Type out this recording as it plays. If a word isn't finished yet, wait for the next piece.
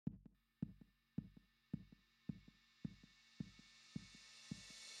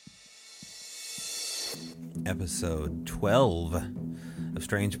episode 12 of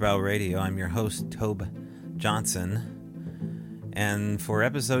Strange Brow Radio. I'm your host, Tobe Johnson. And for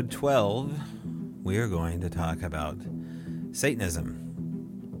episode 12, we are going to talk about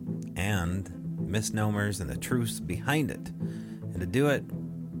Satanism and misnomers and the truths behind it. And to do it,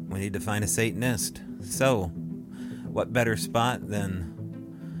 we need to find a Satanist. So, what better spot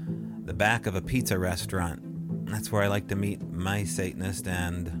than the back of a pizza restaurant? That's where I like to meet my Satanist,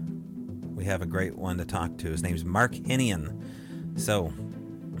 and we have a great one to talk to. His name's Mark Hennion. So,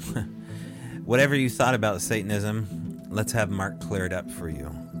 whatever you thought about Satanism, let's have Mark clear it up for you.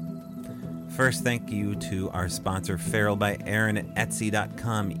 First, thank you to our sponsor, Feral by Aaron at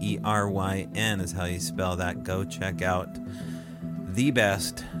Etsy.com. E-R-Y-N is how you spell that. Go check out the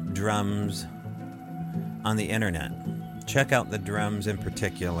best drums on the internet. Check out the drums in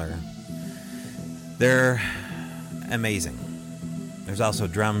particular. They're amazing. There's also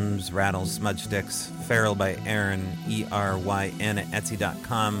drums, rattles, smudge sticks. Feral by Aaron, E-R-Y-N at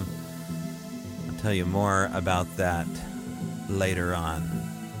Etsy.com. I'll tell you more about that later on.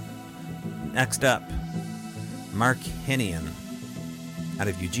 Next up, Mark Hennion out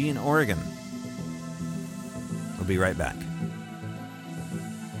of Eugene, Oregon. We'll be right back.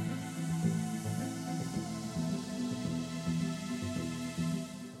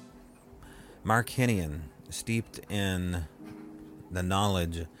 Mark Hennion, steeped in the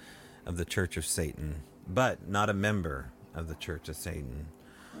knowledge of the Church of Satan, but not a member of the Church of Satan,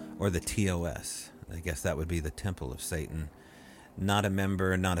 or the TOS. I guess that would be the Temple of Satan. Not a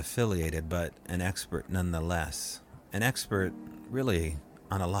member, not affiliated, but an expert nonetheless. An expert, really,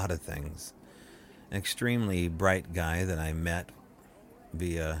 on a lot of things. An extremely bright guy that I met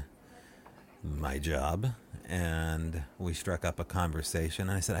via my job, and we struck up a conversation.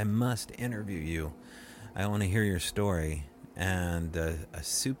 I said, I must interview you. I want to hear your story. And a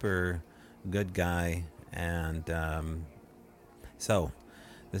super good guy. And so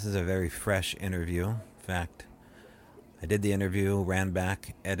this is a very fresh interview. In fact, I did the interview, ran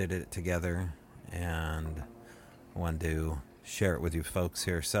back, edited it together, and I wanted to share it with you folks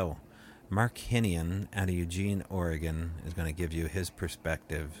here. So Mark Hennion out of Eugene, Oregon is going to give you his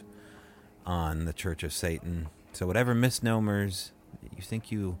perspective on the Church of Satan. So whatever misnomers you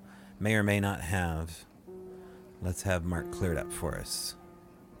think you may or may not have, let's have Mark cleared up for us.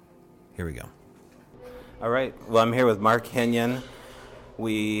 Here we go. All right. Well, I'm here with Mark Hennion.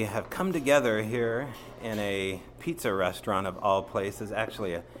 We have come together here in a pizza restaurant of all places.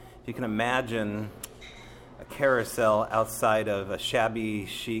 Actually, if you can imagine a carousel outside of a shabby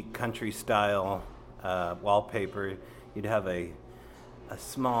chic country-style wallpaper, you'd have a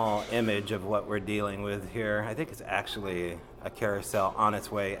small image of what we're dealing with here. I think it's actually a carousel on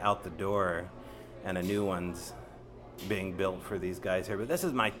its way out the door, and a new one's being built for these guys here. But this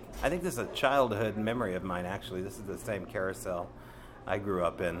is I think this is a childhood memory of mine, actually. This is the same carousel I grew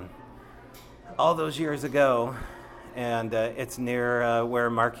up in all those years ago, and it's near where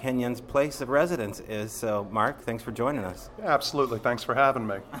Mark Hennion's place of residence is. So, Mark, thanks for joining us. Yeah, absolutely. Thanks for having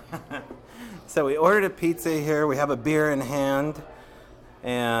me. So we ordered a pizza here. We have a beer in hand.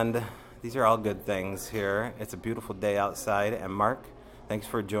 And these are all good things here. It's a beautiful day outside. And Mark, thanks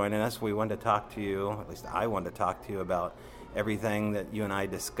for joining us. We wanted to talk to you, at least I wanted to talk to you about everything that you and I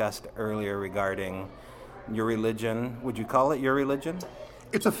discussed earlier regarding your religion. Would you call it your religion?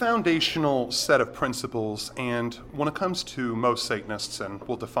 It's a foundational set of principles, and when it comes to most Satanists, and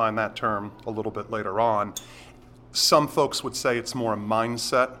we'll define that term a little bit later on, some folks would say it's more a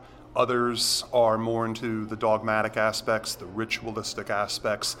mindset. Others are more into the dogmatic aspects, the ritualistic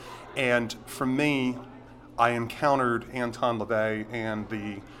aspects. And for me, I encountered Anton LaVey and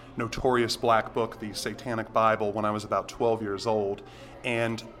the notorious Black Book, the Satanic Bible, when I was about 12 years old.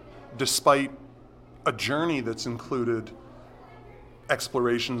 And despite a journey that's included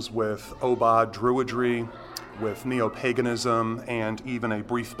explorations with Obad Druidry, with neo-paganism, and even a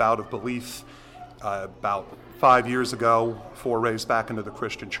brief bout of belief, about 5 years ago, forays back into the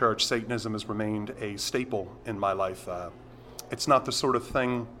Christian church, Satanism has remained a staple in my life. It's not the sort of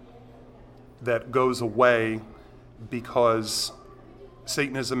thing that goes away, because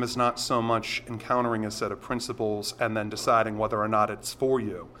Satanism is not so much encountering a set of principles and then deciding whether or not it's for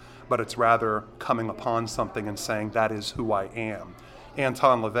you, but it's rather coming upon something and saying, that is who I am.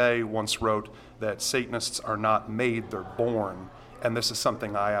 Anton LaVey once wrote that Satanists are not made, they're born. And this is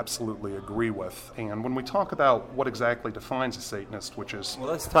something I absolutely agree with. And when we talk about what exactly defines a Satanist, which is... Well,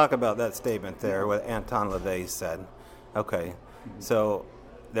 let's talk about that statement there, what Anton LaVey said. Okay, so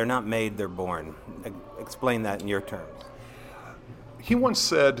they're not made, they're born. Explain that in your terms. He once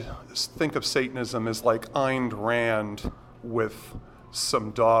said, think of Satanism as like Ayn Rand with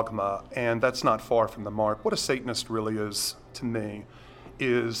some dogma, and that's not far from the mark. What a Satanist really is, to me,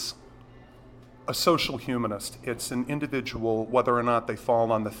 is a social humanist. It's an individual, whether or not they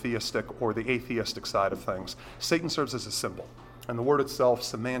fall on the theistic or the atheistic side of things. Satan serves as a symbol, and the word itself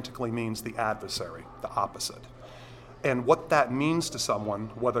semantically means the adversary, the opposite. And what that means to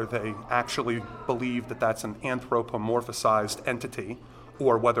someone, whether they actually believe that that's an anthropomorphized entity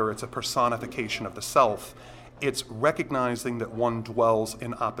or whether it's a personification of the self, it's recognizing that one dwells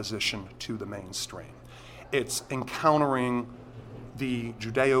in opposition to the mainstream. It's encountering the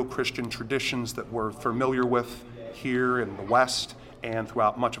Judeo-Christian traditions that we're familiar with here in the West and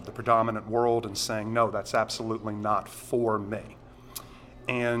throughout much of the predominant world and saying, no, that's absolutely not for me.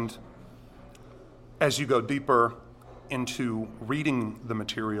 And as you go deeper into reading the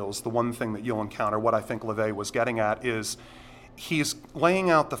materials, the one thing that you'll encounter, what I think LaVey was getting at, is he's laying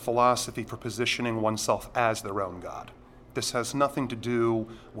out the philosophy for positioning oneself as their own God. This has nothing to do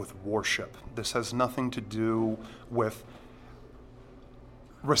with worship. This has nothing to do with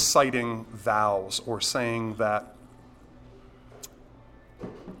reciting vows or saying that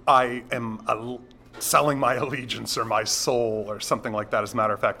I am selling my allegiance or my soul or something like that. As a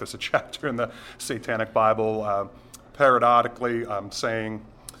matter of fact, there's a chapter in the Satanic Bible periodically saying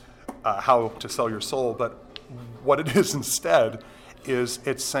how to sell your soul, but what it is instead is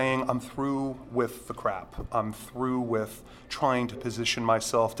it's saying I'm through with the crap. I'm through with trying to position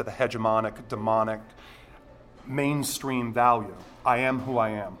myself to the hegemonic, demonic, mainstream value. I am who I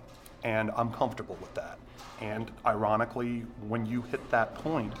am, and I'm comfortable with that. And ironically, when you hit that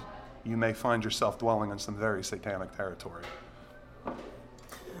point, you may find yourself dwelling in some very satanic territory.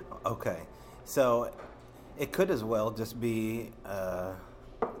 Okay, so it could as well just be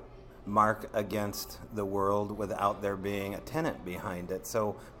mark against the world without there being a tenant behind it.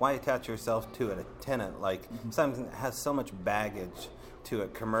 So why attach yourself to a tenant like something that has so much baggage to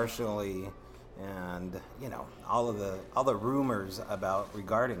it commercially, and all the rumors about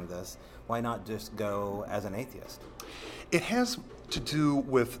regarding this? Why not just go as an atheist? It has to do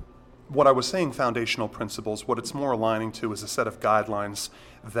with what I was saying, foundational principles. What it's more aligning to is a set of guidelines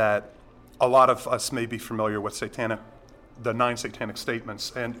that a lot of us may be familiar with, the 9 satanic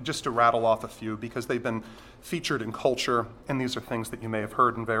statements. And just to rattle off a few, because they've been featured in culture, and these are things that you may have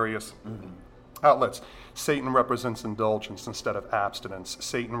heard in various outlets. Satan represents indulgence instead of abstinence.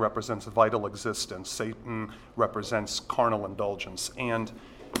 Satan represents vital existence. Satan represents carnal indulgence. And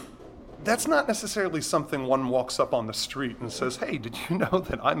that's not necessarily something one walks up on the street and says, hey, did you know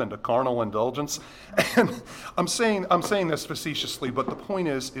that I'm into carnal indulgence? And I'm saying this facetiously, but the point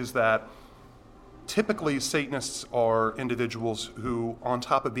is that typically Satanists are individuals who, on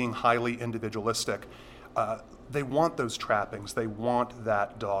top of being highly individualistic, they want those trappings. They want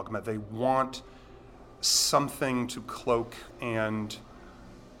that dogma. They want something to cloak and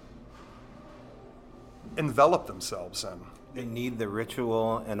envelop themselves in. They need the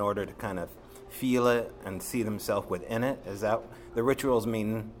ritual in order to kind of feel it and see themselves within it. Is that the rituals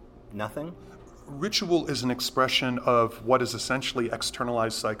mean nothing? Ritual is an expression of what is essentially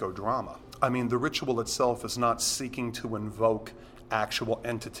externalized psychodrama. I mean, the ritual itself is not seeking to invoke actual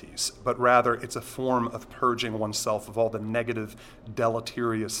entities, but rather it's a form of purging oneself of all the negative,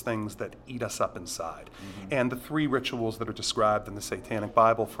 deleterious things that eat us up inside. And the 3 rituals that are described in the Satanic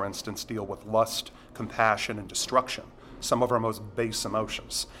Bible, for instance, deal with lust, compassion, and destruction, some of our most base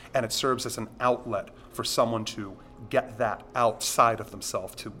emotions. And it serves as an outlet for someone to get that outside of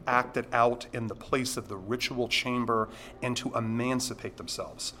themselves, to act it out in the place of the ritual chamber, and to emancipate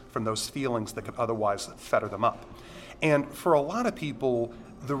themselves from those feelings that could otherwise fetter them up. And for a lot of people,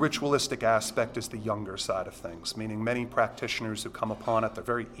 the ritualistic aspect is the younger side of things, meaning many practitioners who come upon it, they're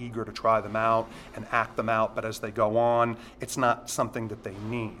very eager to try them out and act them out, but as they go on, it's not something that they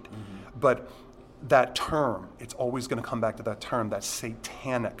need. But that term, it's always going to come back to that term, that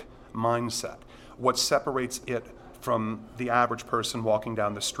satanic mindset. What separates it from the average person walking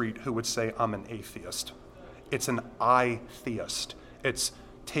down the street who would say, I'm an atheist. It's an I-theist. It's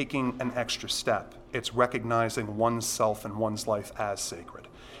taking an extra step. It's recognizing oneself and one's life as sacred.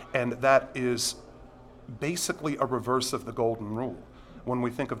 And that is basically a reverse of the golden rule. When we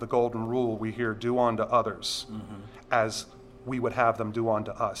think of the golden rule, we hear do unto others as we would have them do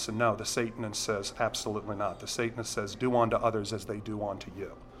unto us. And no, the Satanist says absolutely not. The Satanist says do unto others as they do unto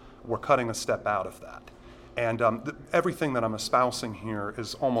you. We're cutting a step out of that. And everything that I'm espousing here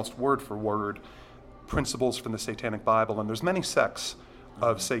is almost word for word principles from the Satanic Bible. And there's many sects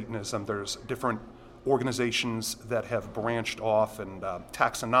of Satanism. There's different organizations that have branched off, and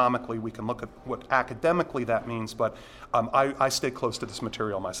taxonomically we can look at what academically that means, but I stay close to this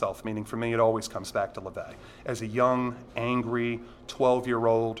material myself, meaning for me it always comes back to LaVey. As a young, angry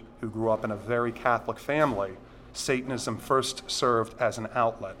 12-year-old who grew up in a very Catholic family, Satanism first served as an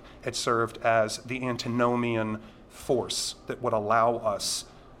outlet. It served as the antinomian force that would allow us,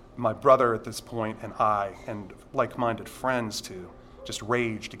 my brother at this point and I, and like-minded friends, to just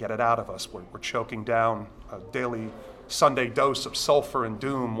rage, to get it out of us. We're choking down a daily Sunday dose of sulfur and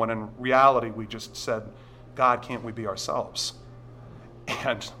doom, when in reality we just said, God, can't we be ourselves?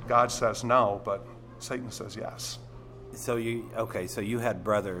 And God says no, but Satan says yes. So you had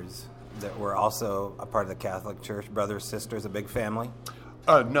brothers that were also a part of the Catholic Church, brothers, sisters, a big family?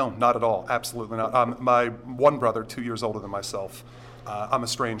 No, not at all. Absolutely not. My one brother, 2 years older than myself, I'm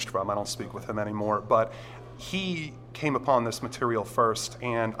estranged from. I don't speak with him anymore. But he came upon this material first,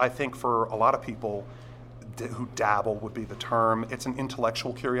 and I think for a lot of people who dabble would be the term, it's an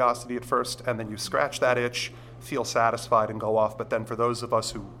intellectual curiosity at first, and then you scratch that itch, feel satisfied, and go off. But then for those of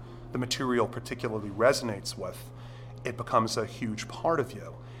us who the material particularly resonates with, it becomes a huge part of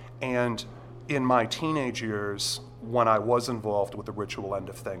you. And in my teenage years, when I was involved with the ritual end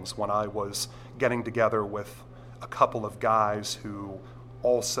of things, when I was getting together with a couple of guys who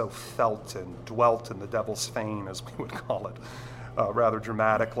also felt and dwelt in the devil's fane, as we would call it, rather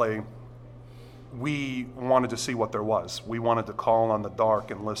dramatically, we wanted to see what there was. We wanted to call on the dark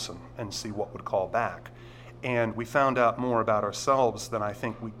and listen and see what would call back. And we found out more about ourselves than I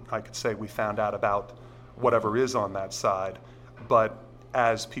think I could say we found out about whatever is on that side. But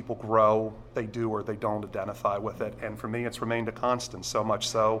as people grow, they do or they don't identify with it. And for me, it's remained a constant, so much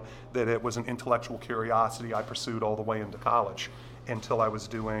so that it was an intellectual curiosity I pursued all the way into college until I was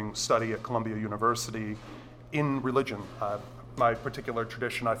doing study at Columbia University in religion. My particular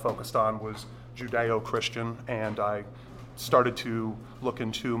tradition I focused on was Judeo-Christian, and I started to look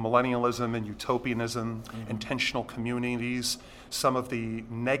into millennialism and utopianism, intentional communities, some of the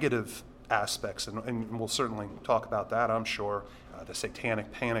negative aspects, and we'll certainly talk about that, I'm sure, the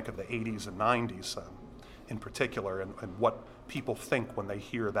satanic panic of the 80s and 90s in particular, and what people think when they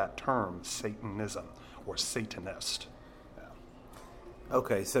hear that term, Satanism or Satanist. Yeah.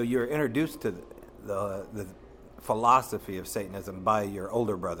 Okay, so you're introduced to the philosophy of Satanism by your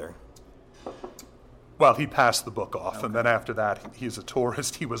older brother. Well, he passed the book off, and then after that, he's a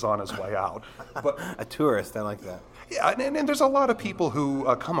tourist. He was on his way out. But a tourist, I like that. Yeah, and there's a lot of people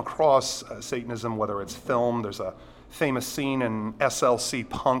who come across Satanism, whether it's film. There's a famous scene in SLC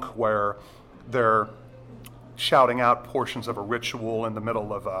Punk where they're shouting out portions of a ritual in the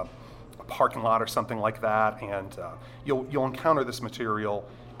middle of a parking lot or something like that, and you'll encounter this material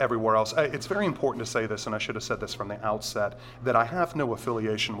everywhere else. It's very important to say this, and I should have said this from the outset, that I have no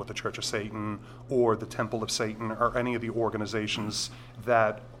affiliation with the Church of Satan or the Temple of Satan or any of the organizations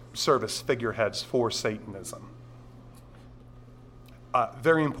that serve as figureheads for Satanism.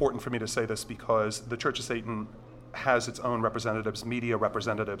 Very important for me to say this because the Church of Satan has its own representatives, media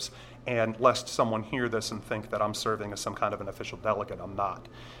representatives, and lest someone hear this and think that I'm serving as some kind of an official delegate, I'm not.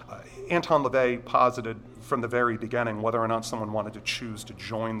 Anton LaVey posited from the very beginning whether or not someone wanted to choose to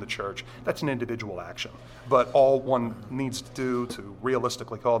join the church, that's an individual action. But all one needs to do to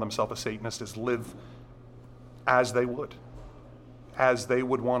realistically call themselves a Satanist is live as they would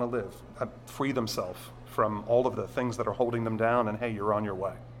want to live, free themselves from all of the things that are holding them down, and hey, you're on your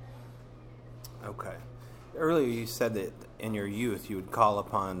way. Okay. Earlier you said that in your youth you would call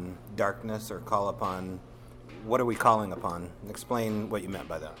upon darkness or call upon, what are we calling upon? Explain what you meant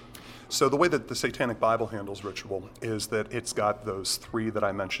by that. So the way that the Satanic Bible handles ritual is that it's got those three that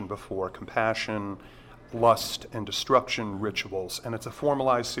I mentioned before: compassion, lust, and destruction rituals. And it's a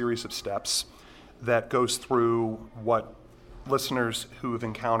formalized series of steps that goes through what listeners who have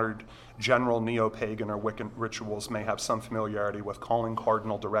encountered general neo-pagan or Wiccan rituals may have some familiarity with, calling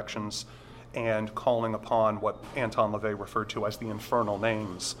cardinal directions and calling upon what Anton LaVey referred to as the infernal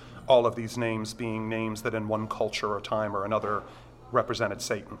names, all of these names being names that in one culture or time or another represented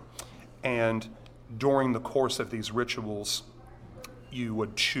Satan. And during the course of these rituals, you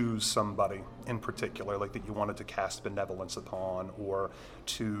would choose somebody in particular, like that you wanted to cast benevolence upon or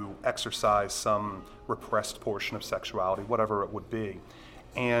to exercise some repressed portion of sexuality, whatever it would be.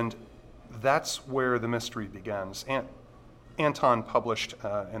 And that's where the mystery begins. Anton published,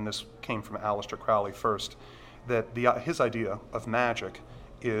 and this came from Aleister Crowley first, that his idea of magic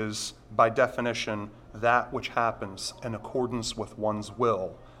is, by definition, that which happens in accordance with one's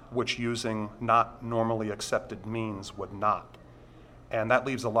will, which using not normally accepted means would not. And that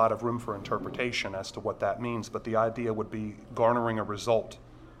leaves a lot of room for interpretation as to what that means, but the idea would be garnering a result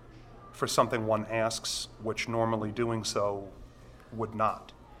for something one asks, which normally doing so would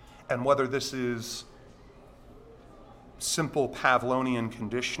not. And whether this is simple Pavlovian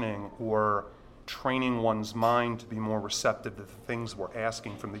conditioning or training one's mind to be more receptive to the things we're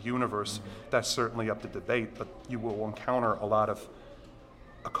asking from the universe, that's certainly up to debate, but you will encounter a lot of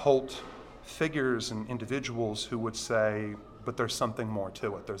occult figures and individuals who would say, but there's something more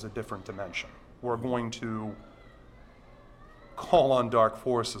to it, there's a different dimension. We're going to call on dark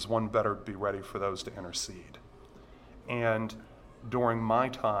forces, one better be ready for those to intercede. And during my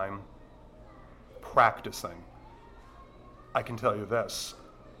time practicing, I can tell you this,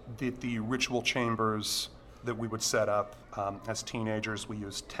 the ritual chambers that we would set up as teenagers, we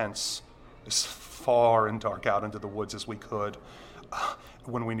used tents as far and dark out into the woods as we could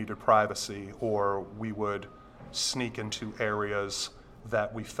when we needed privacy, or we would sneak into areas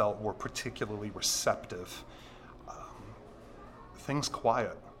that we felt were particularly receptive. Things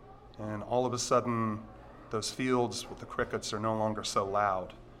quiet, and all of a sudden those fields with the crickets are no longer so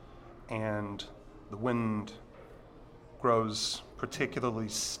loud, and the wind grows particularly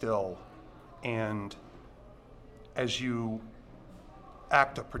still, and as you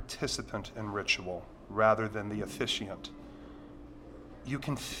act a participant in ritual rather than the officiant, you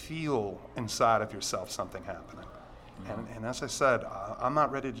can feel inside of yourself something happening. And as I said, I'm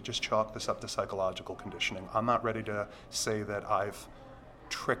not ready to just chalk this up to psychological conditioning. I'm not ready to say that I've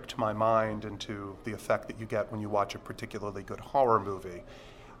tricked my mind into the effect that you get when you watch a particularly good horror movie.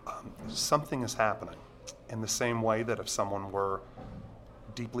 Something is happening in the same way that if someone were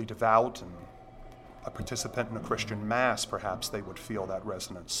deeply devout and a participant in a Christian mass, perhaps they would feel that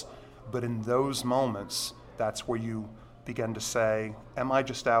resonance. But in those moments, that's where you begin to say, am I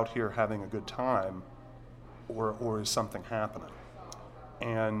just out here having a good time? Or is something happening?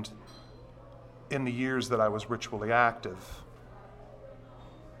 And in the years that I was ritually active,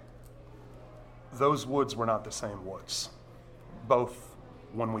 those woods were not the same woods, both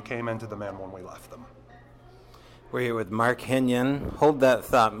when we came into them and when we left them. We're here with Mark Hennion. Hold that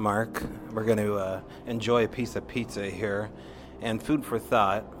thought, Mark. We're going to enjoy a piece of pizza here. And food for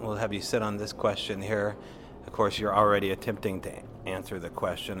thought, we'll have you sit on this question here. Of course, you're already attempting to answer the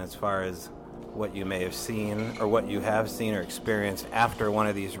question as far as what you may have seen or what you have seen or experienced after one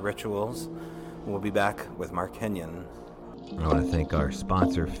of these rituals. We'll be back with Mark Hennion. I want to thank our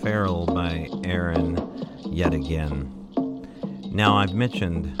sponsor, Feral by Aaron, yet again. Now, I've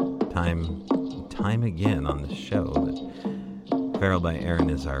mentioned time again on the show that Feral by Aaron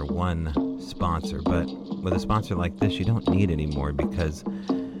is our one sponsor, but with a sponsor like this, you don't need any more, because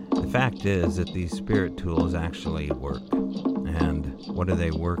the fact is that these spirit tools actually work. And what do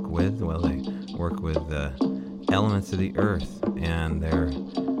they work with? Well, they work with the elements of the earth, and they're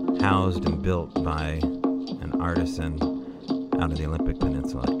housed and built by an artisan out of the Olympic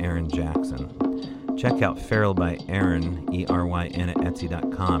Peninsula, Aaron Jackson. Check out Feral by Aaron, ERYN, at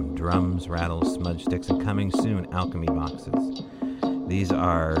Etsy.com. Drums, rattles, smudge sticks, and coming soon, alchemy boxes. These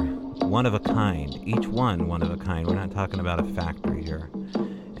are one of a kind, each one of a kind. We're not talking about a factory here.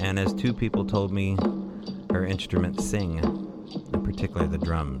 And as two people told me, her instruments sing, in particular the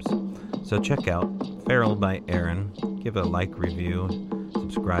drums. So check out Feral by Aaron. Give a like, review,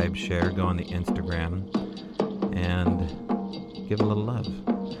 subscribe, share, go on the Instagram, and give a little love.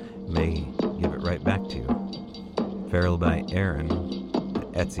 May give it right back to you. Feral by Aaron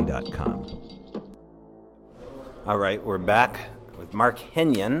at Etsy.com. All right, we're back with Mark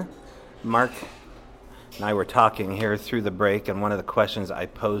Hennion. Mark and I were talking here through the break, and one of the questions I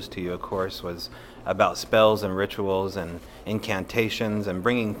posed to you, of course, was about spells and rituals and incantations and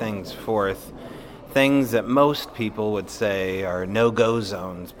bringing things forth, things that most people would say are no-go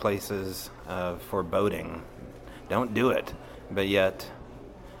zones, places of foreboding. Don't do it, but yet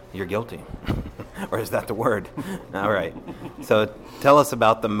you're guilty. Or is that the word? All right. So tell us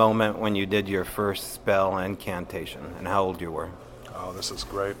about the moment when you did your first spell incantation and how old you were. Oh, this is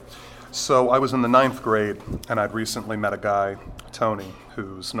great. So I was in the 9th grade, and I'd recently met a guy, Tony,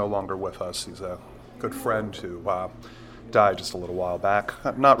 who's no longer with us. He's a good friend who died just a little while back,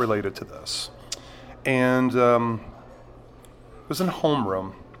 not related to this. And it was in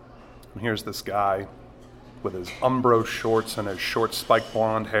homeroom, and here's this guy with his Umbro shorts and his short spiked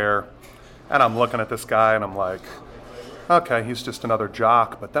blonde hair. And I'm looking at this guy, and I'm like, okay, he's just another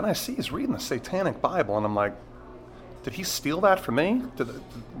jock. But then I see he's reading the Satanic Bible, and I'm like, did he steal that from me?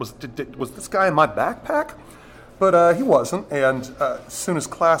 Was this guy in my backpack? But he wasn't. And as soon as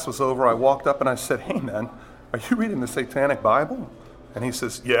class was over, I walked up and I said, hey, man, are you reading the Satanic Bible? And he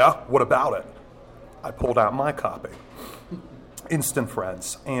says, yeah, what about it? I pulled out my copy. Instant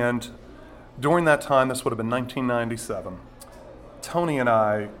friends. And during that time, this would have been 1997, Tony and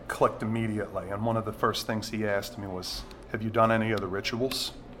I clicked immediately, and one of the first things he asked me was, "Have you done any of the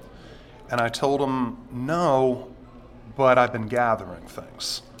rituals?" And I told him, "No, but I've been gathering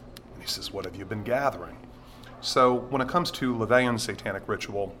things." And he says, "What have you been gathering?" So when it comes to LaVeyan satanic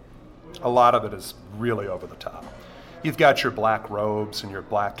ritual, a lot of it is really over the top. You've got your black robes and your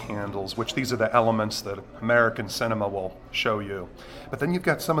black candles, which these are the elements that American cinema will show you. But then you've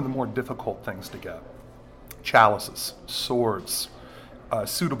got some of the more difficult things to get. Chalices, swords,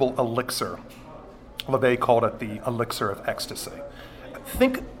 suitable elixir. LaVey called it the elixir of ecstasy.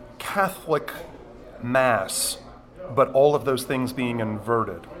 Think Catholic Mass, but all of those things being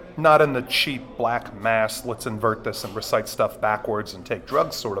inverted. Not in the cheap black Mass, let's invert this and recite stuff backwards and take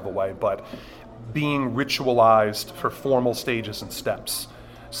drugs sort of a way, but being ritualized for formal stages and steps.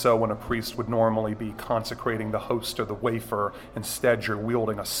 So when a priest would normally be consecrating the host or the wafer, instead you're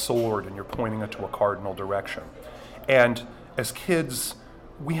wielding a sword and you're pointing it to a cardinal direction. And as kids,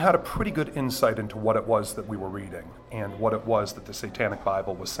 we had a pretty good insight into what it was that we were reading and what it was that the Satanic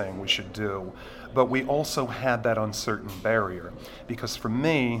Bible was saying we should do. But we also had that uncertain barrier, because for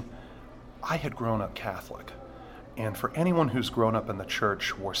me, I had grown up Catholic. And for anyone who's grown up in the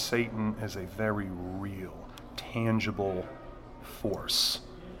church where Satan is a very real, tangible force,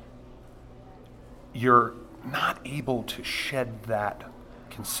 you're not able to shed that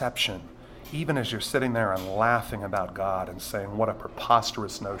conception, even as you're sitting there and laughing about God and saying, what a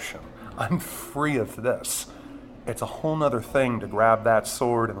preposterous notion. I'm free of this. It's a whole nother thing to grab that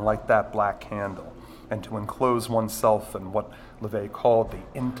sword and light that black candle and to enclose oneself in what LaVey called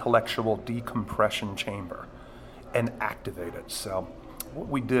the intellectual decompression chamber and activate it. So what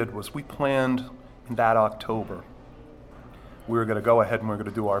we did was we planned in that October, we were going to go ahead and we were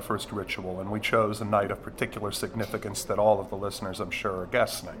going to do our first ritual, and we chose a night of particular significance that all of the listeners, I'm sure, are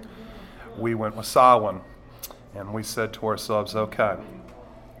guessing. We went with Samhain, and we said to ourselves, okay,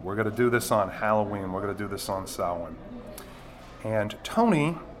 we're going to do this on Halloween, we're going to do this on Samhain. And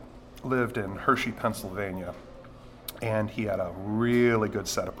Tony lived in Hershey, Pennsylvania, and he had a really good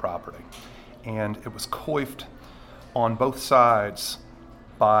set of property. And it was coiffed on both sides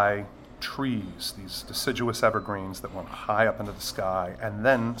by trees, these deciduous evergreens that went high up into the sky, and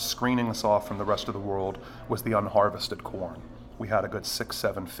then screening us off from the rest of the world was the unharvested corn. We had a good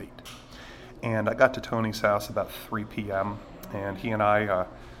 6-7 feet. And I got to Tony's house about 3 p.m., and he and I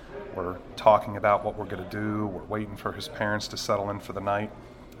were talking about what we're going to do. We're waiting for his parents to settle in for the night.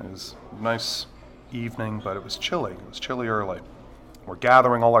 It was a nice evening, but it was chilly. It was chilly early. We're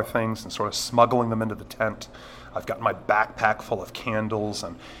gathering all our things and sort of smuggling them into the tent. I've got my backpack full of candles,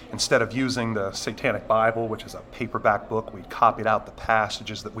 and instead of using the Satanic Bible, which is a paperback book, we copied out the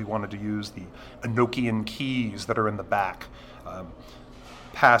passages that we wanted to use, the Enochian keys that are in the back,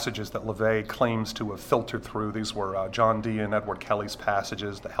 passages that LaVey claims to have filtered through. These were John Dee and Edward Kelly's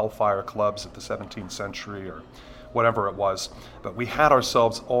passages, the Hellfire Clubs of the 17th century, or whatever it was. But we had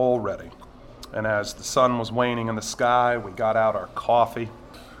ourselves all ready. And as the sun was waning in the sky, we got out our coffee.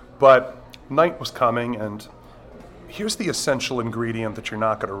 But night was coming, and here's the essential ingredient that you're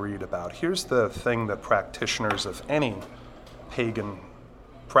not going to read about. Here's the thing that practitioners of any pagan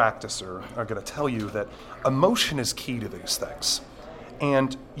practicer are going to tell you, that emotion is key to these things.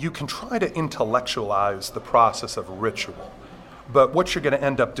 And you can try to intellectualize the process of ritual, but what you're going to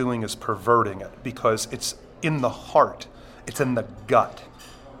end up doing is perverting it, because it's in the heart, it's in the gut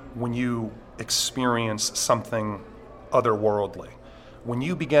when you experience something otherworldly. When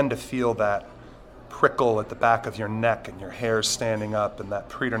you begin to feel that prickle at the back of your neck and your hair standing up and that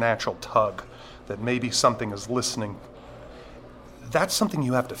preternatural tug that maybe something is listening, that's something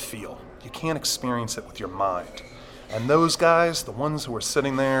you have to feel. You can't experience it with your mind. And those guys, the ones who are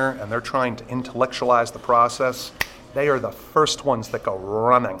sitting there and they're trying to intellectualize the process, they are the first ones that go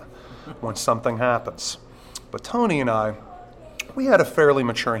running when something happens. But Tony and I, we had a fairly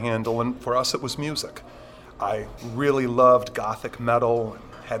mature handle, and for us it was music. I really loved gothic metal and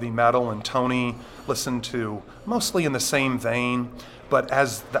heavy metal, and Tony listened to mostly in the same vein. But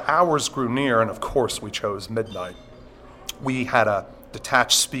as the hours grew near, and of course we chose midnight, we had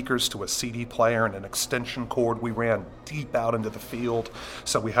detached speakers to a CD player and an extension cord. We ran deep out into the field,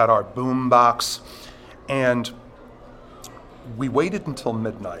 so we had our boom box, and we waited until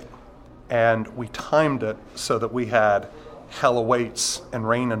midnight, and we timed it so that we had Hell Awaits and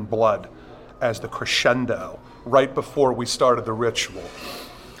Rain and Blood as the crescendo right before we started the ritual.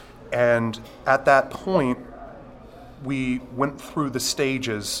 And at that point, we went through the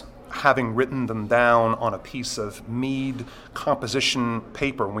stages, having written them down on a piece of mead composition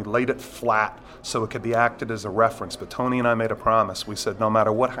paper, and we laid it flat so it could be acted as a reference. But Tony and I made a promise. We said, no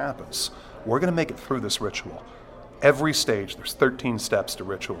matter what happens, we're going to make it through this ritual. Every stage, there's 13 steps to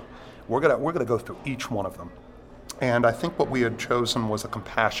ritual. We're gonna go through each one of them. And I think what we had chosen was a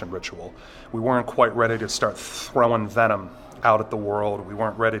compassion ritual. We weren't quite ready to start throwing venom out at the world. We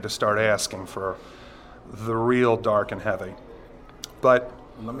weren't ready to start asking for the real dark and heavy. But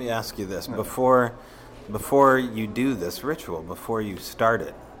let me ask you this. Before you do this ritual, before you start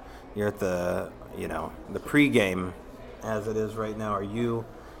it, you're at the pregame as it is right now.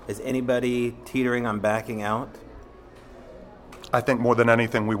 Is anybody teetering on backing out? I think more than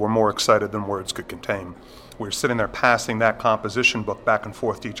anything, we were more excited than words could contain. We were sitting there passing that composition book back and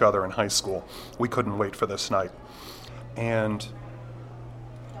forth to each other in high school. We couldn't wait for this night. And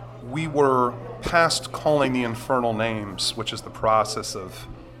we were past calling the infernal names, which is the process of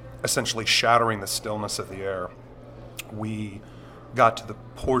essentially shattering the stillness of the air. We got to the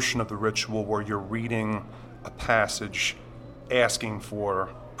portion of the ritual where you're reading a passage asking for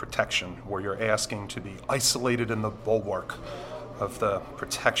protection, where you're asking to be isolated in the bulwark of the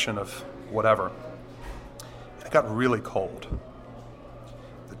protection of whatever. It got really cold.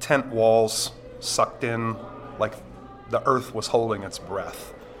 The tent walls sucked in like the earth was holding its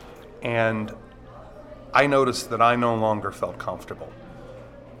breath. And I noticed that I no longer felt comfortable.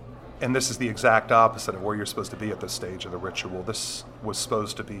 And this is the exact opposite of where you're supposed to be at this stage of the ritual. This was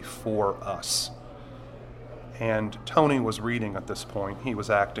supposed to be for us. And Tony was reading at this point. He was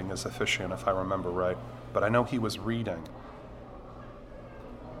acting as officiant, if I remember right. But I know he was reading.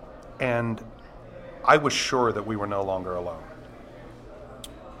 And I was sure that we were no longer alone.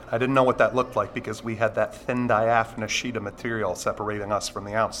 I didn't know what that looked like because we had that thin diaphanous sheet of material separating us from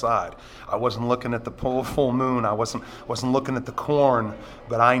the outside. I wasn't looking at the full moon. I wasn't looking at the corn,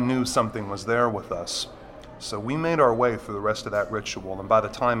 but I knew something was there with us. So we made our way through the rest of that ritual, and by the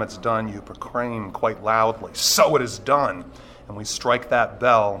time it's done, you proclaim quite loudly, "So it is done!" And we strike that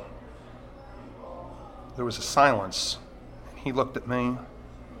bell. There was a silence. He looked at me,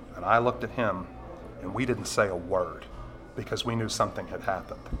 and I looked at him, and we didn't say a word because we knew something had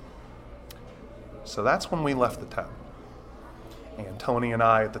happened. So that's when we left the tent. And Tony and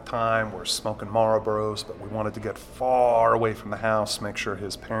I at the time were smoking Marlboros, but we wanted to get far away from the house, make sure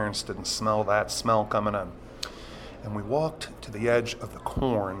his parents didn't smell that smell coming in. And we walked to the edge of the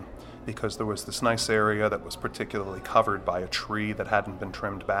corn because there was this nice area that was particularly covered by a tree that hadn't been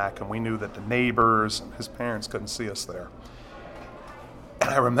trimmed back, and we knew that the neighbors and his parents couldn't see us there. And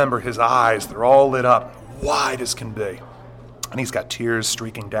I remember his eyes, they're all lit up, wide as can be. And he's got tears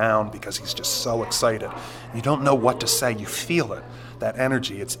streaking down because he's just so excited. You don't know what to say. You feel it. That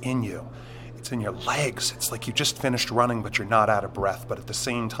energy, it's in you. It's in your legs. It's like you just finished running, but you're not out of breath. But at the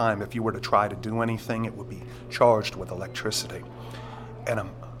same time, if you were to try to do anything, it would be charged with electricity. And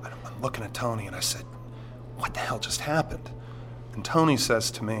I'm looking at Tony, and I said, "What the hell just happened?" And Tony says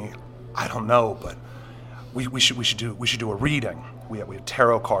to me, "I don't know, but we should do a reading." We had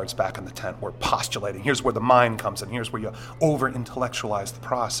tarot cards back in the tent. We're postulating. Here's where the mind comes in. Here's where you over-intellectualize the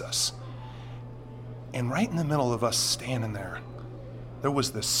process. And right in the middle of us standing there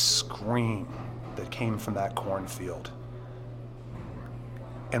was this scream that came from that cornfield.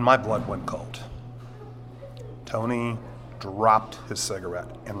 And my blood went cold. Tony dropped his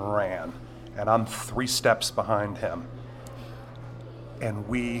cigarette and ran. And I'm 3 steps behind him. And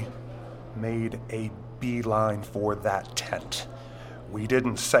we made a beeline for that tent. We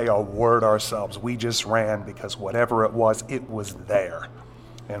didn't say a word ourselves. We just ran because whatever it was there.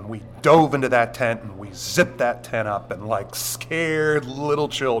 And we dove into that tent and we zipped that tent up, and like scared little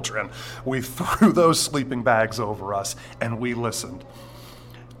children, we threw those sleeping bags over us and we listened.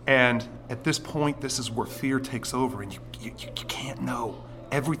 And at this point, this is where fear takes over, and you can't know.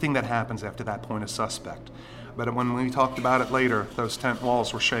 Everything that happens after that point is suspect. But when we talked about it later, those tent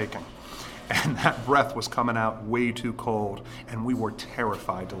walls were shaking. And that breath was coming out way too cold, and we were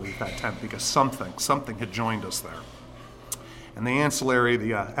terrified to leave that tent because something had joined us there. And the ancillary,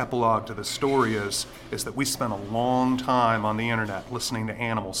 the epilogue to the story is that we spent a long time on the internet listening to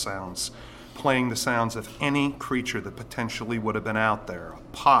animal sounds, playing the sounds of any creature that potentially would have been out there, a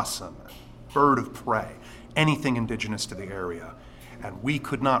possum, a bird of prey, anything indigenous to the area. And we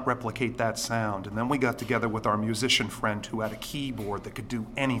could not replicate that sound. And then we got together with our musician friend who had a keyboard that could do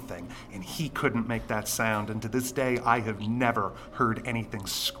anything, and he couldn't make that sound. And to this day, I have never heard anything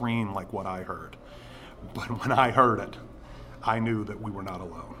scream like what I heard. But when I heard it, I knew that we were not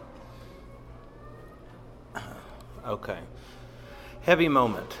alone. Okay. Heavy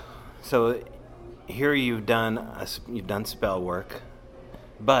moment. So here you've done spell work,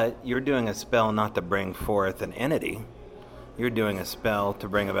 but you're doing a spell not to bring forth an entity. You're doing a spell to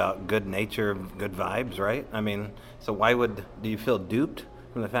bring about good nature, good vibes, right? I mean, so do you feel duped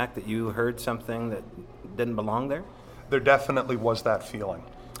from the fact that you heard something that didn't belong there? There definitely was that feeling.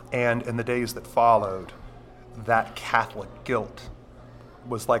 And in the days that followed, that Catholic guilt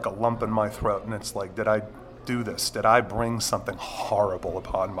was like a lump in my throat. And it's like, did I do this? Did I bring something horrible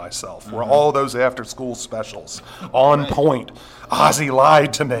upon myself? Were all those after-school specials on point? Ozzy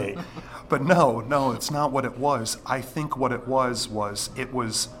lied to me. But no, it's not what it was. I think what it was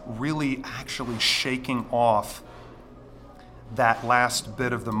really actually shaking off that last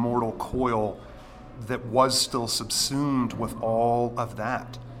bit of the mortal coil that was still subsumed with all of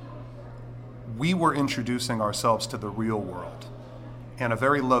that. We were introducing ourselves to the real world in a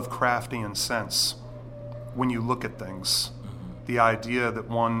very Lovecraftian sense. When you look at things, the idea that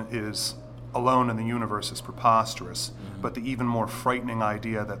one is alone in the universe is preposterous, but the even more frightening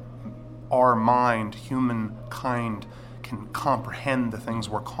idea that our mind, humankind, can comprehend the things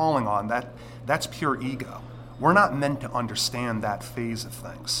we're calling on, that's pure ego. We're not meant to understand that phase of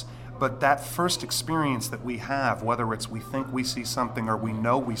things. But that first experience that we have, whether it's we think we see something or we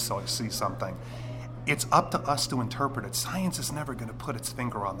know we see something, it's up to us to interpret it. Science is never going to put its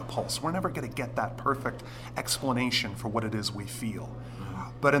finger on the pulse. We're never going to get that perfect explanation for what it is we feel.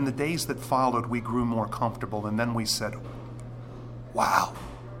 But in the days that followed, we grew more comfortable, and then we said, wow,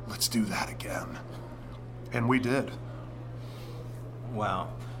 let's do that again. And we did. Wow.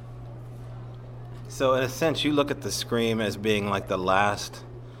 So in a sense, you look at the Scream as being like the last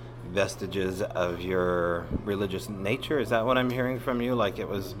vestiges of your religious nature. Is that what I'm hearing from you? Like it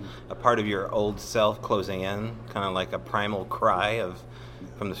was a part of your old self closing in, kind of like a primal cry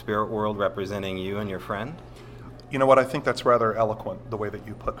from the spirit world representing you and your friend? You know what? I think that's rather eloquent, the way that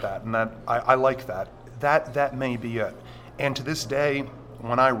you put that, and that I like that. That may be it. And to this day,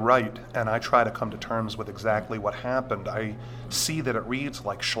 when I write and I try to come to terms with exactly what happened, I see that it reads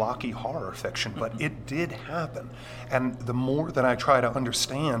like schlocky horror fiction, but it did happen. And the more that I try to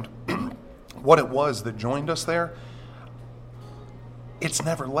understand what it was that joined us there, it's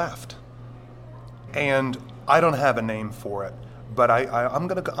never left. And I don't have a name for it, but I'm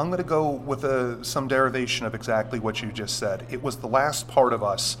gonna go with some derivation of exactly what you just said. It was the last part of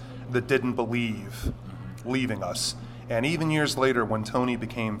us that didn't believe leaving us. And even years later, when Tony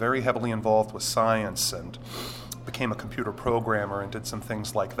became very heavily involved with science and became a computer programmer and did some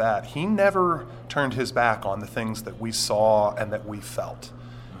things like that, he never turned his back on the things that we saw and that we felt.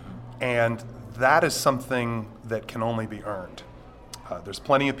 And that is something that can only be earned. There's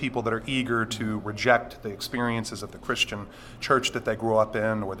plenty of people that are eager to reject the experiences of the Christian church that they grew up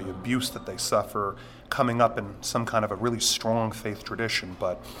in or the abuse that they suffer coming up in some kind of a really strong faith tradition.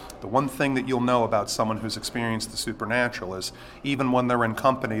 But the one thing that you'll know about someone who's experienced the supernatural is even when they're in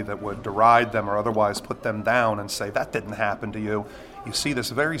company that would deride them or otherwise put them down and say, that didn't happen to you, you see this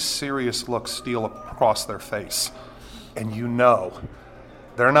very serious look steal across their face. And you know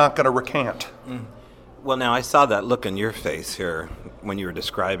they're not going to recant. Well, now, I saw that look in your face here when you were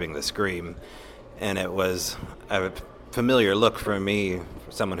describing the Scream, and it was a familiar look for me,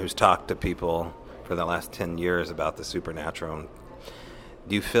 for someone who's talked to people for the last 10 years about the supernatural.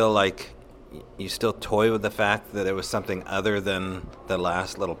 Do you feel like you still toy with the fact that it was something other than the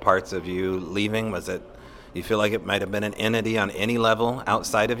last little parts of you leaving? You feel like it might have been an entity on any level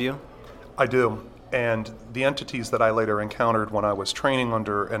outside of you? I do. And the entities that I later encountered when I was training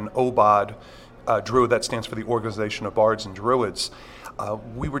under an OBOD, Druid, that stands for the Organization of Bards and Druids,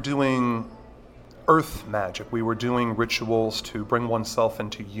 we were doing earth magic. We were doing rituals to bring oneself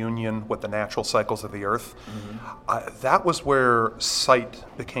into union with the natural cycles of the earth. That was where sight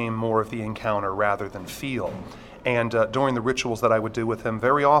became more of the encounter rather than feel. And during the rituals that I would do with him,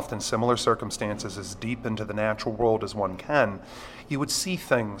 very often, similar circumstances, as deep into the natural world as one can, you would see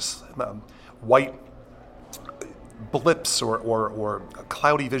things, white blips or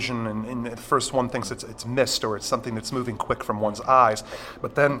cloudy vision, and at first one thinks it's mist or it's something that's moving quick from one's eyes,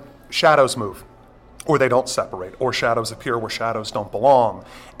 but then shadows move, or they don't separate, or shadows appear where shadows don't belong,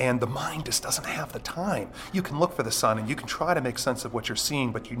 and the mind just doesn't have the time. You can look for the sun and you can try to make sense of what you're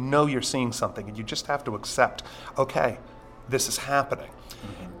seeing, but you know you're seeing something, and you just have to accept, okay, this is happening.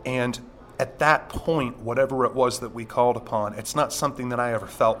 And at that point, whatever it was that we called upon, it's not something that I ever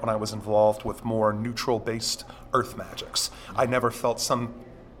felt when I was involved with more neutral-based earth magics. I never felt some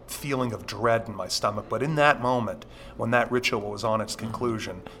feeling of dread in my stomach, but in that moment, when that ritual was on its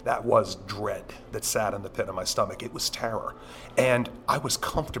conclusion, that was dread that sat in the pit of my stomach. It was terror. And I was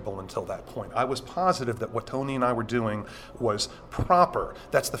comfortable until that point. I was positive that what Tony and I were doing was proper.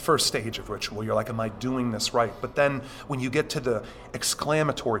 That's the first stage of ritual. You're like, am I doing this right? But then when you get to the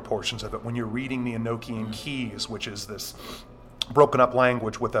exclamatory portions of it, when you're reading the Enochian keys, which is this broken up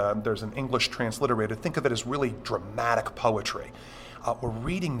language with there's an English transliterated, think of it as really dramatic poetry. We're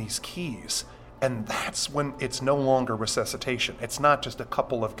reading these keys, And that's when it's no longer resuscitation. It's not just a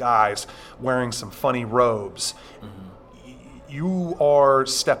couple of guys wearing some funny robes. You are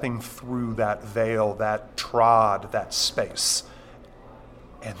stepping through that veil, that trod, that space.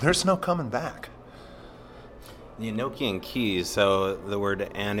 And there's no coming back. The Enochian keys, so the word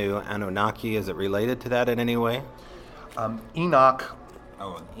Anunnaki, is it related to that in any way? Enoch.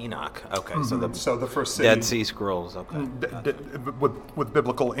 Oh, Enoch. Okay, so the first city, Dead Sea Scrolls. Okay, with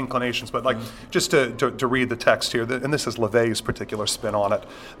biblical inclinations, but just to read the text here, and this is LaVey's particular spin on it.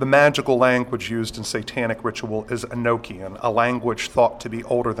 The magical language used in satanic ritual is Enochian, a language thought to be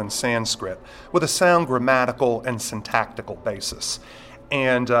older than Sanskrit, with a sound grammatical and syntactical basis.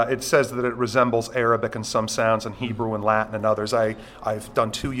 And it says that it resembles Arabic in some sounds and Hebrew and Latin and others. I've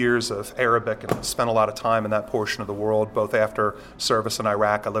done 2 years of Arabic and spent a lot of time in that portion of the world, both after service in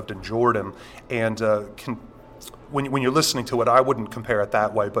Iraq. I lived in Jordan, and when you're listening to it, I wouldn't compare it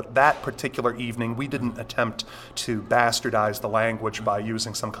that way, but that particular evening, we didn't attempt to bastardize the language by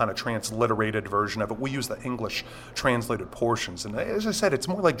using some kind of transliterated version of it. We used the English translated portions. And as I said, it's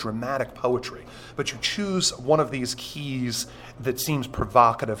more like dramatic poetry. But you choose one of these keys that seems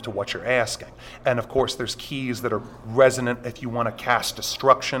provocative to what you're asking. And of course, there's keys that are resonant if you want to cast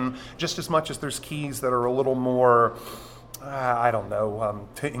destruction, just as much as there's keys that are a little more,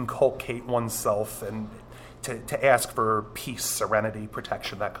 to inculcate oneself and to ask for peace, serenity,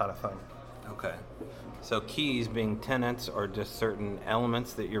 protection, that kind of thing. Okay. So keys being tenets or just certain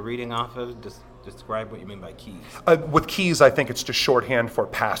elements that you're reading off of? Just describe what you mean by keys. With keys, I think it's just shorthand for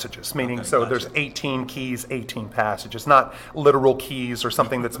passages, meaning Okay, there's 18 keys, 18 passages, not literal keys or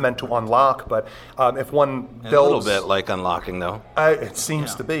something that's meant to unlock, but if one builds... A little bit like unlocking, though. It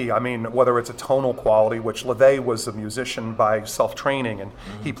seems to be. I mean, whether it's a tonal quality, which LaVey was a musician by self-training, and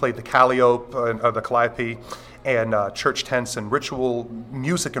he played the calliope, the calliope, and church tense and ritual,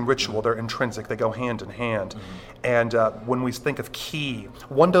 music and ritual, they're intrinsic, they go hand in hand. And when we think of key,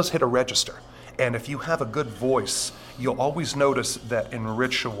 one does hit a register. And if you have a good voice, you'll always notice that in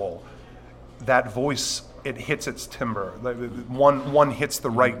ritual, that voice, it hits its timbre. One hits the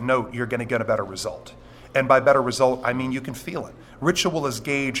right note, you're going to get a better result. And by better result, I mean you can feel it. Ritual is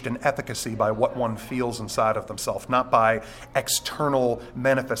gauged in efficacy by what one feels inside of themselves, not by external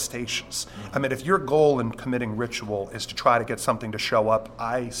manifestations. I mean, if your goal in committing ritual is to try to get something to show up,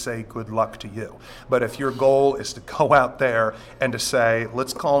 I say good luck to you. But if your goal is to go out there and to say,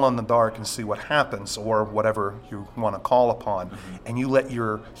 let's call on the dark and see what happens, or whatever you want to call upon, and you let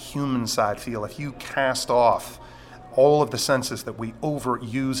your human side feel, if you cast off all of the senses that we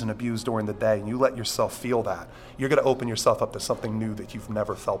overuse and abuse during the day, and you let yourself feel that, you're going to open yourself up to something new that you've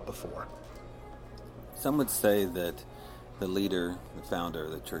never felt before. Some would say that the leader, the founder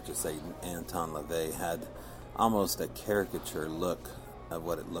of the Church of Satan, Anton LaVey, had almost a caricature look of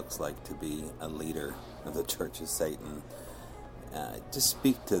what it looks like to be a leader of the Church of Satan. Just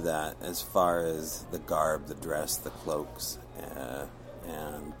speak to that as far as the garb, the dress, the cloaks,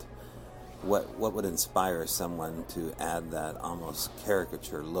 and what would inspire someone to add that almost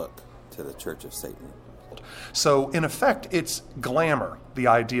caricature look to the Church of Satan? So in effect, it's glamour, the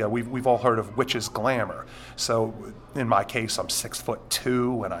idea. We've all heard of witches' glamour. So in my case, I'm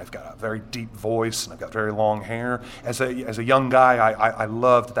 6'2", and I've got a very deep voice, and I've got very long hair. As a young guy, I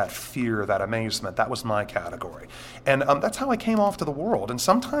loved that fear, that amazement. That was my category. And that's how I came off to the world. And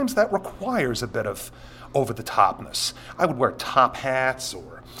sometimes that requires a bit of over-the-topness. I would wear top hats,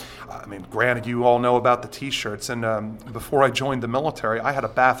 or granted, you all know about the T-shirts, and before I joined the military, I had a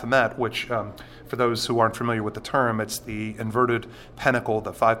Baphomet, which, for those who aren't familiar with the term, it's the inverted pentacle,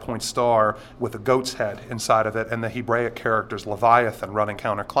 the 5-point star with a goat's head inside of it, and the Hebraic characters Leviathan running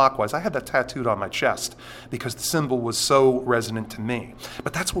counterclockwise. I had that tattooed on my chest because the symbol was so resonant to me.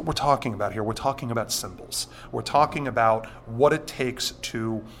 But that's what we're talking about here. We're talking about symbols. We're talking about what it takes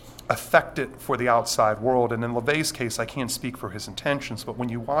to affect it for the outside world. And in LaVey's case, I can't speak for his intentions, but when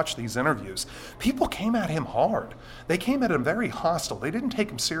you watch these interviews, people came at him hard. They came at him very hostile. They didn't take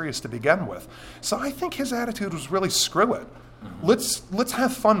him serious to begin with. So I think his attitude was really, screw it. Let's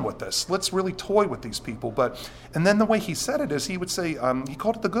have fun with this. Let's really toy with these people. And then the way he said it is, he would say, he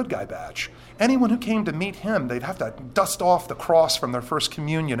called it the good guy badge. Anyone who came to meet him, they'd have to dust off the cross from their first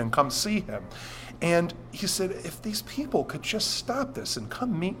communion and come see him. And he said, if these people could just stop this and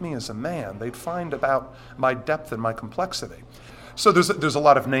come meet me as a man, they'd find about my depth and my complexity. So there's a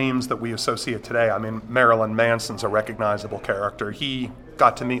lot of names that we associate today. I mean, Marilyn Manson's a recognizable character. He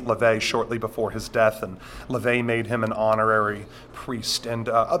got to meet LaVey shortly before his death, and LaVey made him an honorary priest, and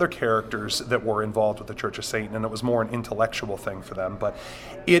other characters that were involved with the Church of Satan, and it was more an intellectual thing for them. But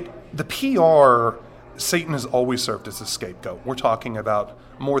the PR Satan has always served as a scapegoat. We're talking about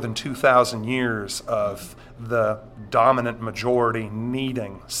more than 2,000 years of the dominant majority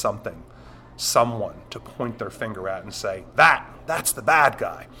needing something, someone to point their finger at and say, that's the bad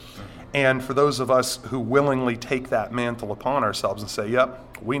guy. And for those of us who willingly take that mantle upon ourselves and say,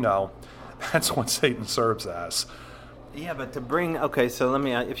 yep, we know, that's what Satan serves as. Yeah, but so let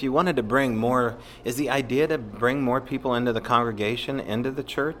me, if you wanted to bring more, is the idea to bring more people into the congregation, into the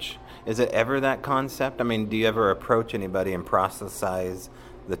church? Is it ever that concept? I mean, do you ever approach anybody and proselytize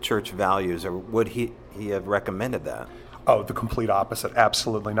the church values, or would he have recommended that? Oh, the complete opposite.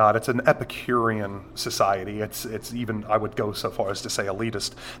 Absolutely not. It's an Epicurean society. It's even, I would go so far as to say,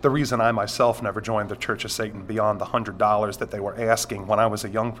 elitist. The reason I myself never joined the Church of Satan beyond the $100 that they were asking when I was a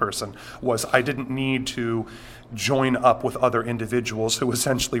young person was I didn't need to join up with other individuals who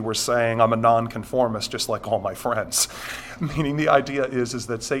essentially were saying I'm a nonconformist just like all my friends. Meaning the idea is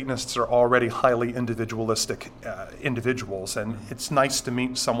that Satanists are already highly individualistic individuals, and it's nice to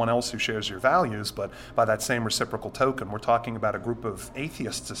meet someone else who shares your values, but by that same reciprocal token, we're talking about a group of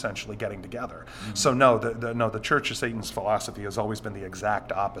atheists essentially getting together. Mm-hmm. So no, the Church of Satan's philosophy has always been the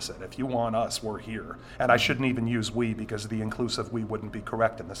exact opposite. If you want us, we're here. And I shouldn't even use we, because the inclusive we wouldn't be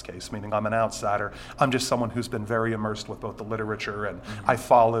correct in this case, meaning I'm an outsider. I'm just someone who's been very immersed with both the literature and I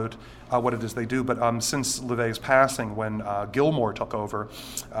followed what it is they do. But since LaVey's passing, when Gilmore took over,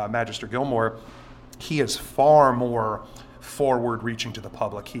 Magister Gilmore, he is far more forward-reaching to the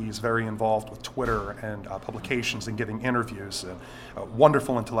public. He's very involved with Twitter and publications and giving interviews. And a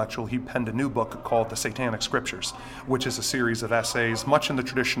wonderful intellectual. He penned a new book called The Satanic Scriptures, which is a series of essays, much in the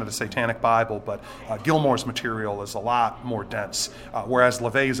tradition of the Satanic Bible, but Gilmore's material is a lot more dense. Whereas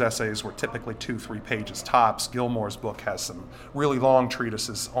LaVey's essays were typically 2-3 pages tops, Gilmore's book has some really long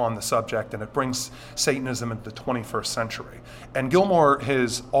treatises on the subject, and it brings Satanism into the 21st century. And Gilmore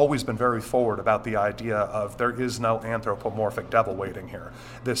has always been very forward about the idea of there is no anthropomorphic devil waiting here.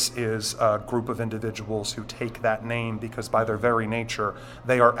 This is a group of individuals who take that name because by their very nature,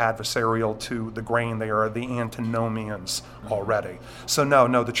 they are adversarial to the grain. They are the antinomians already. So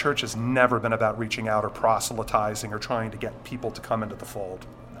no, the church has never been about reaching out or proselytizing or trying to get people to come into the fold.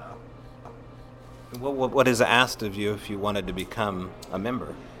 No. What is asked of you if you wanted to become a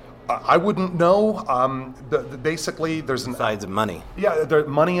member? I wouldn't know. Basically, there's besides money. Yeah, there's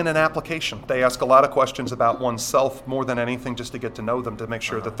money and an application. They ask a lot of questions about oneself more than anything, just to get to know them, to make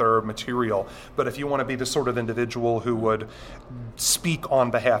sure that they're material. But if you want to be the sort of individual who would speak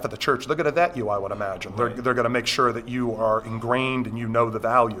on behalf of the church, they're going to vet you, I would imagine. Right. They're going to make sure that you are ingrained and you know the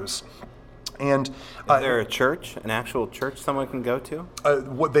values. And is there a church, an actual church someone can go to?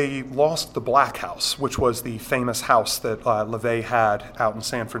 They lost the Black House, which was the famous house that LaVey had out in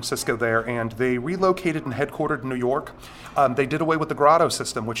San Francisco there, and they relocated and headquartered in New York. They did away with the grotto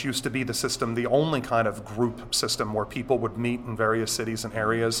system, which used to be the system, the only kind of group system where people would meet in various cities and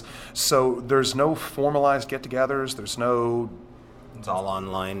areas. So there's no formalized get-togethers. There's no... It's all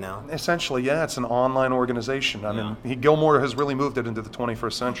online now? Essentially, yeah. It's an online organization. I mean, Gilmore has really moved it into the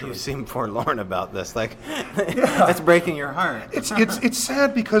 21st century. You seem forlorn about this. Like, that's breaking your heart. It's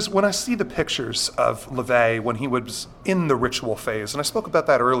sad because when I see the pictures of LaVey when he was in the ritual phase, and I spoke about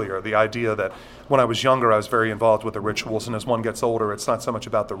that earlier, the idea that when I was younger I was very involved with the rituals, and as one gets older it's not so much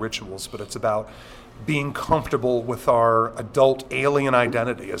about the rituals, but it's about being comfortable with our adult alien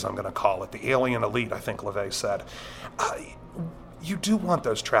identity, as I'm going to call it, the alien elite, I think LaVey said. You do want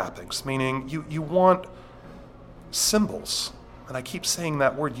those trappings, meaning you want symbols, and I keep saying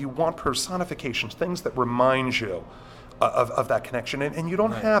that word, you want personifications, things that remind you of that connection, and you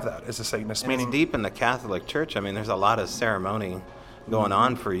don't have that as a Satanist. And meaning it's deep in the Catholic Church. I mean, there's a lot of ceremony going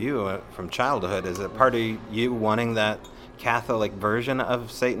on for you from childhood. Is it part of you wanting that Catholic version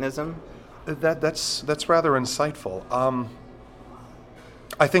of Satanism? That's rather insightful.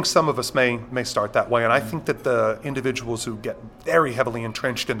 I think some of us may start that way, and I think that the individuals who get very heavily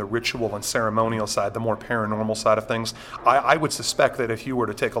entrenched in the ritual and ceremonial side, the more paranormal side of things, I would suspect that if you were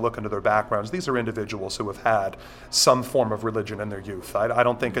to take a look into their backgrounds, these are individuals who have had some form of religion in their youth. I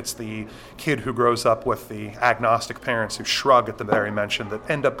don't think it's the kid who grows up with the agnostic parents who shrug at the very mention that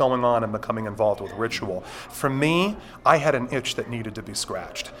end up going on and becoming involved with ritual. For me, I had an itch that needed to be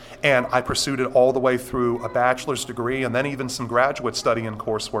scratched, and I pursued it all the way through a bachelor's degree and then even some graduate study in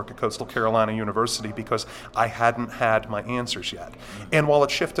coursework at Coastal Carolina University because I hadn't had my answers yet. And while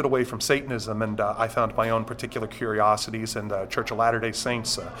it shifted away from Satanism, and I found my own particular curiosities in the Church of Latter-day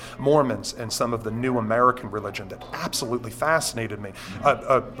Saints, Mormons, and some of the new American religion that absolutely fascinated me,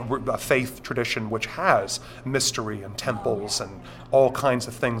 a faith tradition which has mystery and temples and all kinds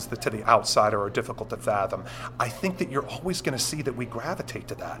of things that to the outsider are difficult to fathom. I think that you're always going to see that we gravitate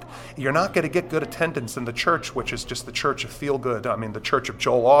to that. You're not going to get good attendance in the church, which is just the church of feel-good. I mean, the church of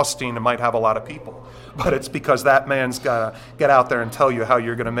Joel Osteen might have a lot of people, but it's because that man's got to get out there and tell you how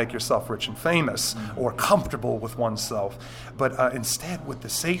you're going to make yourself rich and famous or comfortable with oneself. But instead, with the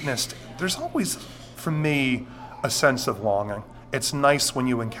Satanist, there's always, for me, a sense of longing. It's nice when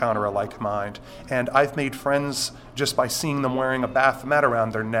you encounter a like mind. And I've made friends just by seeing them wearing a Baphomet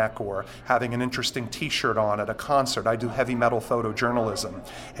around their neck or having an interesting t-shirt on at a concert. I do heavy metal photojournalism,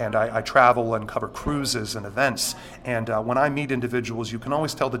 and I travel and cover cruises and events. And when I meet individuals, you can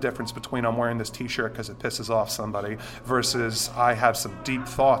always tell the difference between I'm wearing this t-shirt because it pisses off somebody versus I have some deep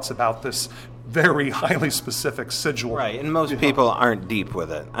thoughts about this very highly specific sigil. Right, and most people aren't deep with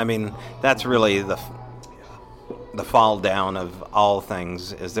it. I mean, that's really the fall down of all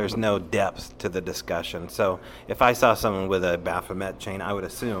things, is there's no depth to the discussion. So if I saw someone with a Baphomet chain, I would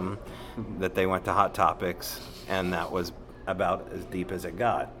assume that they went to Hot Topics and that was about as deep as it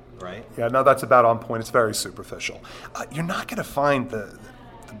got, right? Yeah, no, that's about on point. It's very superficial. You're not going to find the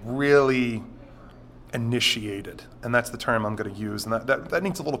really initiated, and that's the term I'm going to use, and that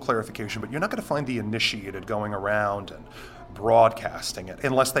needs a little clarification, but you're not going to find the initiated going around and broadcasting it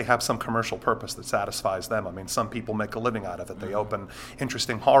unless they have some commercial purpose that satisfies them. I mean, some people make a living out of it. They open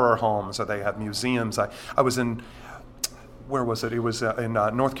interesting horror homes or they have museums. I was in, where was it? It was in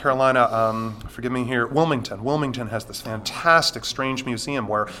North Carolina, forgive me here, Wilmington. Wilmington has this fantastic, strange museum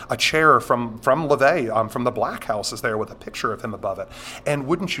where a chair from LaVey, from the Black House, is there with a picture of him above it. And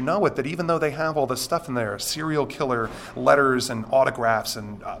wouldn't you know it, that even though they have all this stuff in there, serial killer letters and autographs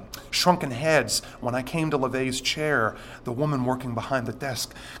and shrunken heads, when I came to LaVey's chair, the woman working behind the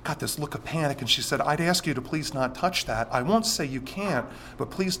desk got this look of panic, and she said, "I'd ask you to please not touch that. I won't say you can't,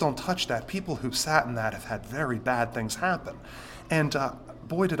 but please don't touch that. People who've sat in that have had very bad things happen." And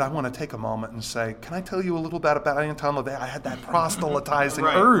boy, did I want to take a moment and say, can I tell you a little bit about Anton LaVey? I had that proselytizing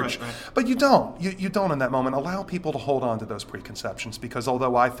urge. Right. But you don't. You don't in that moment. Allow people to hold on to those preconceptions, because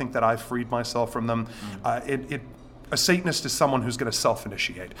although I think that I've freed myself from them, a Satanist is someone who's going to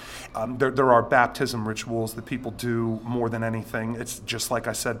self-initiate. There are baptism rituals that people do more than anything. It's just like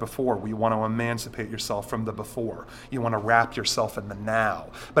I said before, you want to emancipate yourself from the before. You want to wrap yourself in the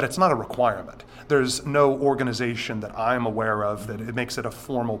now. But it's not a requirement. There's no organization that I'm aware of that it makes it a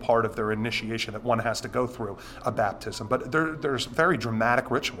formal part of their initiation that one has to go through a baptism. But there's very dramatic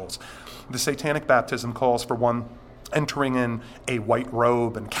rituals. The Satanic baptism calls for one entering in a white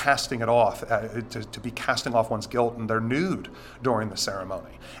robe and casting it off, to be casting off one's guilt, and they're nude during the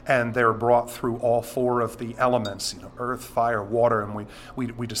ceremony. And they're brought through all four of the elements, earth, fire, water, and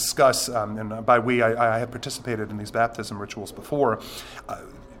we discuss, and by we, I have participated in these baptism rituals before,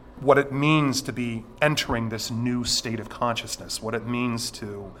 what it means to be entering this new state of consciousness, what it means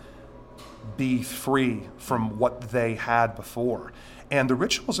to be free from what they had before. And the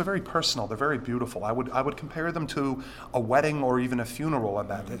rituals are very personal. They're very beautiful. I would compare them to a wedding or even a funeral in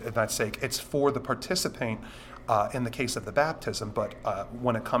that sake. It's for the participant in the case of the baptism, but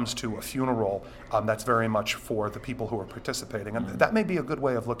when it comes to a funeral, that's very much for the people who are participating. And that may be a good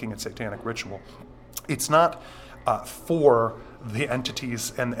way of looking at satanic ritual. It's not for the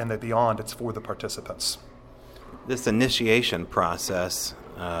entities and the beyond. It's for the participants. This initiation process,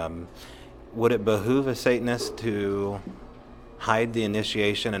 would it behoove a Satanist to hide the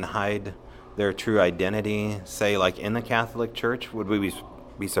initiation and hide their true identity, say like in the Catholic Church? Would we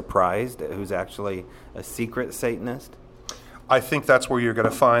be surprised at who's actually a secret Satanist? I think that's where you're going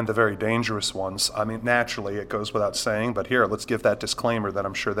to find the very dangerous ones. I mean, naturally, it goes without saying, but here, let's give that disclaimer that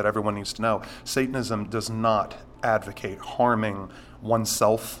I'm sure that everyone needs to know. Satanism does not advocate harming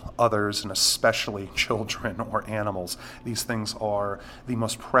oneself, others, and especially children or animals. These things are the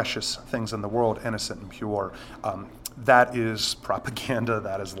most precious things in the world, innocent and pure. That is propaganda,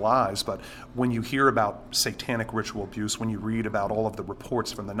 that is lies, but when you hear about satanic ritual abuse, when you read about all of the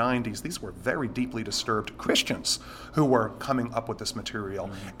reports from the 90s, these were very deeply disturbed Christians who were coming up with this material.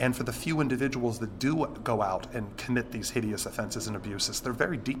 Mm-hmm. And for the few individuals that do go out and commit these hideous offenses and abuses, they're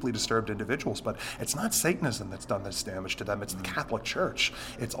very deeply disturbed individuals, but it's not Satanism that's done this damage to them, it's the Catholic Church.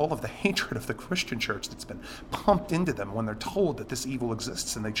 It's all of the hatred of the Christian church that's been pumped into them when they're told that this evil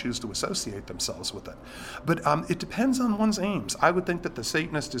exists and they choose to associate themselves with it. But it depends depends on one's aims. I would think that the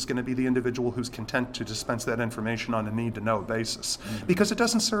Satanist is going to be the individual who's content to dispense that information on a need-to-know basis, because it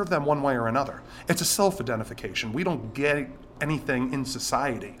doesn't serve them one way or another. It's a self-identification. We don't get anything in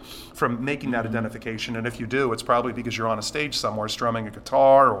society from making that identification, and if you do, it's probably because you're on a stage somewhere strumming a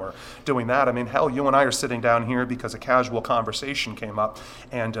guitar or doing that. I mean, hell, you and I are sitting down here because a casual conversation came up,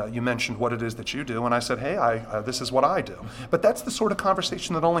 and you mentioned what it is that you do, and I said, hey, this is what I do. But that's the sort of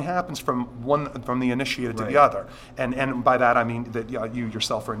conversation that only happens from the initiated to the other, and by that I mean that you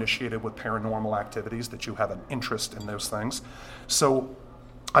yourself are initiated with paranormal activities, that you have an interest in those things. So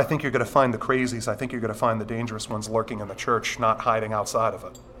I think you're going to find the crazies, I think you're going to find the dangerous ones lurking in the church, not hiding outside of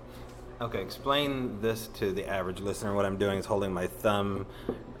it. Okay, explain this to the average listener. What I'm doing is holding my thumb,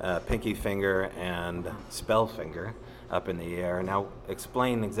 pinky finger, and spell finger up in the air. Now,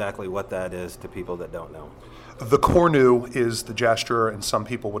 explain exactly what that is to people that don't know. The cornu is the gesture, and some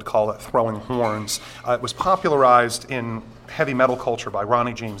people would call it throwing horns. It was popularized in heavy metal culture by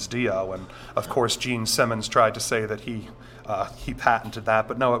Ronnie James Dio, and of course Gene Simmons tried to say that he patented that,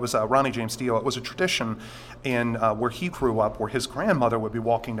 but no, it was Ronnie James Dio. It was a tradition in where he grew up, where his grandmother would be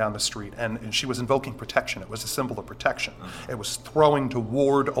walking down the street, and she was invoking protection. It was a symbol of protection. It was throwing to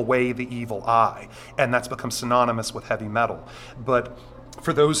ward away the evil eye, and that's become synonymous with heavy metal. But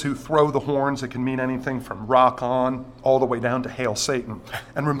for those who throw the horns, it can mean anything from rock on all the way down to hail Satan.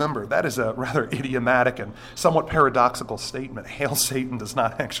 And remember, that is a rather idiomatic and somewhat paradoxical statement. Hail Satan does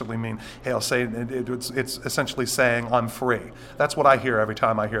not actually mean hail Satan. It's essentially saying, I'm free. That's what I hear every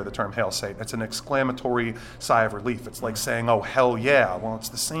time I hear the term hail Satan. It's an exclamatory sigh of relief. It's like saying, oh, hell yeah. Well, it's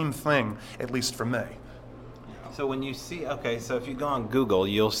the same thing, at least for me. So when you see, so if you go on Google,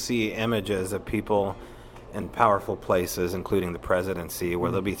 you'll see images of people in powerful places, including the presidency, where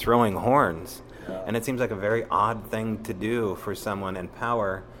they'll be throwing horns. Yeah. And it seems like a very odd thing to do for someone in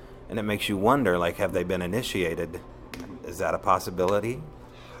power, and it makes you wonder, like, have they been initiated? Is that a possibility?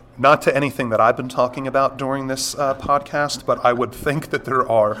 Not to anything that I've been talking about during this podcast, but I would think that there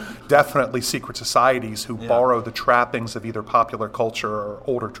are definitely secret societies who borrow the trappings of either popular culture or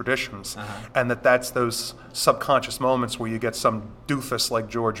older traditions, and that's those subconscious moments where you get some doofus like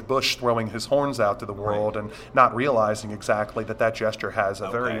George Bush throwing his horns out to the world and not realizing exactly that gesture has a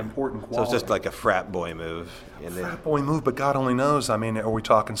very important quality. So it's just like a frat boy move. Frat boy move, but God only knows. I mean, are we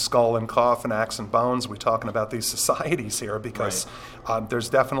talking skull and coffin, axe and bones? Are we talking about these societies here? Because there's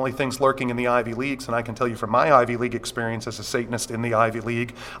definitely things lurking in the Ivy Leagues, and I can tell you from my Ivy League experience as a Satanist in the Ivy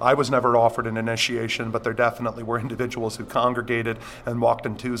League, I was never offered an initiation, but there definitely were individuals who congregated and walked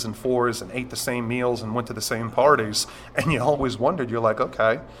in 2s and 4s and ate the same meals and went to the same parties, and you always wondered, you're like,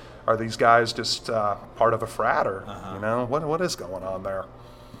 okay, are these guys just part of a frat, or what is going on there?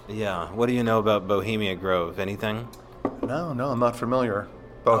 Yeah. What do you know about Bohemia Grove? Anything? No, I'm not familiar.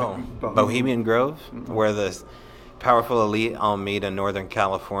 Bohemian Grove, where the powerful elite all meet in Northern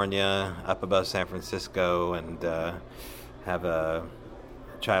California, up above San Francisco, and have a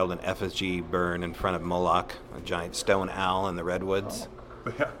child in effigy burn in front of Moloch, a giant stone owl in the redwoods.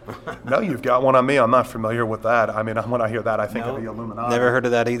 No, you've got one on me. I'm not familiar with that. I mean, when I hear that, I think of the Illuminati. Never heard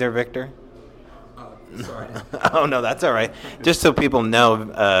of that either, Victor? Sorry. Oh, no, that's all right. Just so people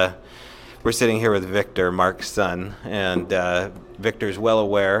know, we're sitting here with Victor, Mark's son, and Victor's well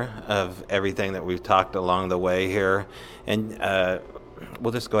aware of everything that we've talked along the way here. And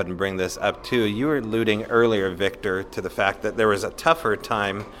we'll just go ahead and bring this up, too. You were alluding earlier, Victor, to the fact that there was a tougher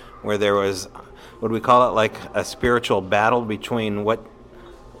time where there was, what do we call it, like a spiritual battle between what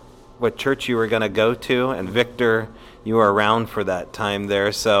church you were going to go to. And Victor, you were around for that time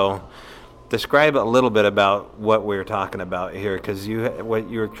there. So describe a little bit about what we're talking about here, because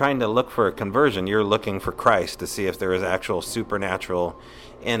you're trying to look for a conversion. You're looking for Christ to see if there is actual supernatural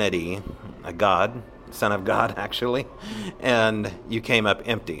entity, a God, Son of God, actually, and you came up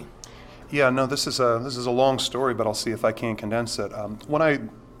empty. Yeah, no, this is a long story, but I'll see if I can condense it.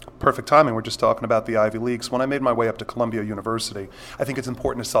 Perfect timing, we're just talking about the Ivy Leagues. When I made my way up to Columbia University, I think it's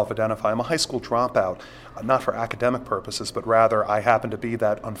important to self-identify. I'm a high school dropout, not for academic purposes, but rather I happened to be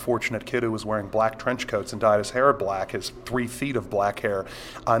that unfortunate kid who was wearing black trench coats and dyed his hair black, his 3 feet of black hair.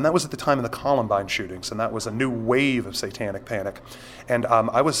 And that was at the time of the Columbine shootings, and that was a new wave of satanic panic. And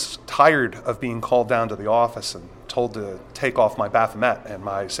I was tired of being called down to the office and told to take off my Baphomet and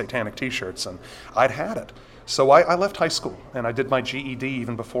my satanic t-shirts, and I'd had it. So I left high school, and I did my GED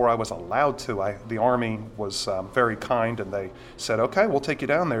even before I was allowed to. The Army was very kind, and they said, okay, we'll take you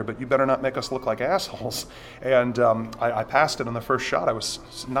down there, but you better not make us look like assholes. And I passed it on the first shot. I was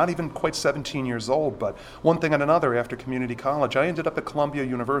not even quite 17 years old, but one thing and another after community college, I ended up at Columbia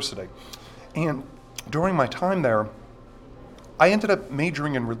University. And during my time there, I ended up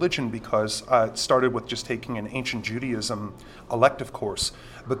majoring in religion because it started with just taking an ancient Judaism elective course.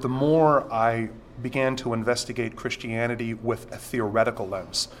 But the more I began to investigate Christianity with a theoretical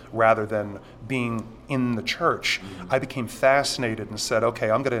lens rather than being in the church, I became fascinated and said,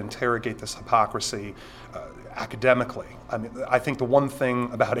 okay, I'm going to interrogate this hypocrisy academically. I mean, I think the one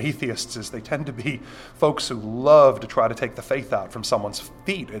thing about atheists is they tend to be folks who love to try to take the faith out from someone's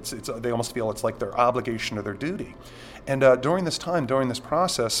feet. They almost feel it's like their obligation or their duty. And during this time, during this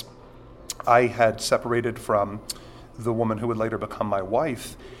process, I had separated from the woman who would later become my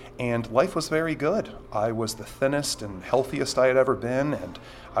wife, and life was very good. I was the thinnest and healthiest I had ever been, and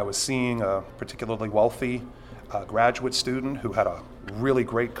I was seeing a particularly wealthy graduate student who had a really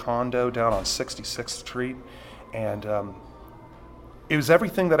great condo down on 66th Street, and it was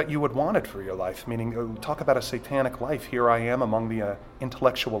everything that you would want it for your life, meaning talk about a satanic life. Here I am among the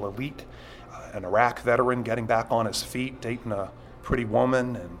intellectual elite, an Iraq veteran getting back on his feet, dating a pretty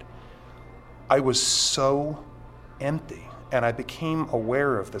woman, and I was so empty, and I became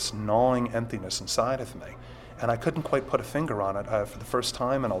aware of this gnawing emptiness inside of me, and I couldn't quite put a finger on it. For the first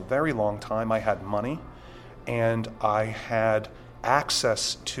time in a very long time, I had money, and I had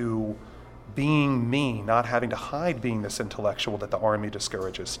access to being me, not having to hide being this intellectual that the Army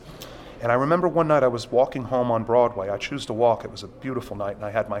discourages. And I remember one night I was walking home on Broadway. I choose to walk. It was a beautiful night, and I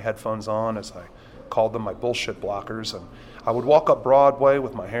had my headphones on, as I called them, my bullshit blockers. And I would walk up Broadway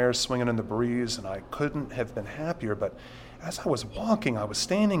with my hair swinging in the breeze, and I couldn't have been happier. But as I was walking, I was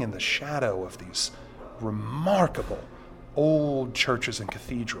standing in the shadow of these remarkable old churches and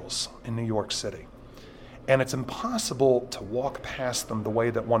cathedrals in New York City. And it's impossible to walk past them the way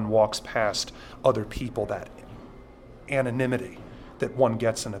that one walks past other people, that anonymity that one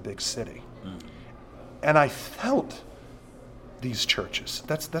gets in a big city. And I felt these churches.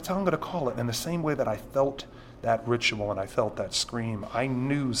 That's how I'm going to call it. In the same way that I felt that ritual and I felt that scream, I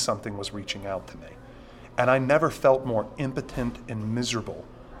knew something was reaching out to me. And I never felt more impotent and miserable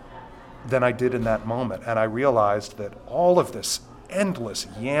than I did in that moment. And I realized that all of this endless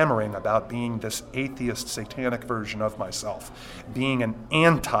yammering about being this atheist, satanic version of myself, being an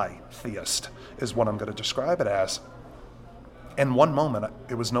anti-theist, is what I'm going to describe it as. In one moment,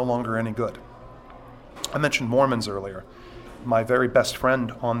 it was no longer any good. I mentioned Mormons earlier. My very best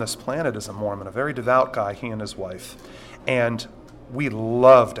friend on this planet is a Mormon, a very devout guy, he and his wife. And we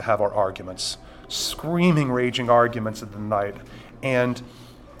love to have our arguments, screaming, raging arguments in the night. And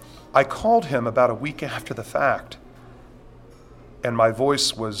I called him about a week after the fact, and my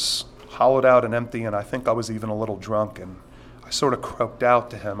voice was hollowed out and empty, and I think I was even a little drunk, and I sort of croaked out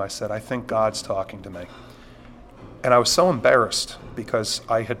to him. I said, I think God's talking to me. And I was so embarrassed because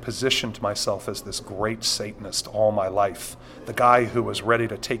I had positioned myself as this great Satanist all my life, the guy who was ready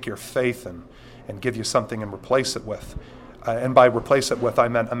to take your faith and give you something and replace it with. And by replace it with, I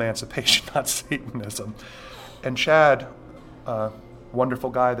meant emancipation, not Satanism. And Chad, wonderful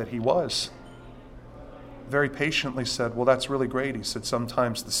guy that he was, very patiently said, well, that's really great. He said,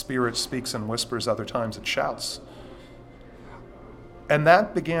 sometimes the Spirit speaks in whispers, other times it shouts. And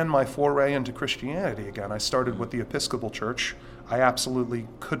that began my foray into Christianity again. I started with the Episcopal Church. I absolutely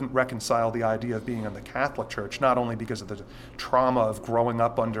couldn't reconcile the idea of being in the Catholic Church, not only because of the trauma of growing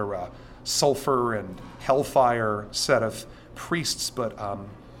up under a sulfur and hellfire set of priests, but a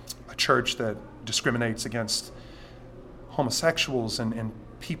church that discriminates against homosexuals and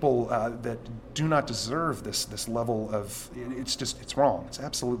people that do not deserve this level of, it's wrong. It's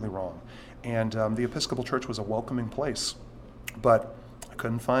absolutely wrong. And the Episcopal Church was a welcoming place. But I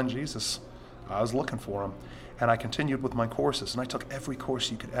couldn't find Jesus. I was looking for him. And I continued with my courses, and I took every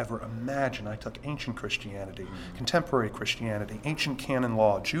course you could ever imagine. I took ancient Christianity, contemporary Christianity, ancient canon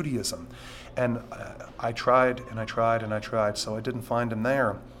law, Judaism. And I tried, and I tried, and I tried, so I didn't find him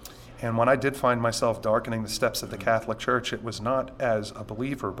there. And when I did find myself darkening the steps of the Catholic Church, it was not as a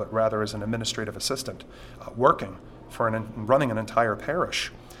believer, but rather as an administrative assistant, working for running an entire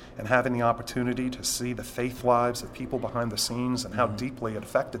parish, and having the opportunity to see the faith lives of people behind the scenes and how deeply it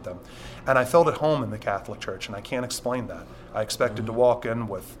affected them. And I felt at home in the Catholic Church, and I can't explain that. I expected to walk in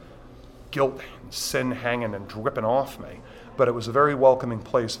with guilt and sin hanging and dripping off me, but it was a very welcoming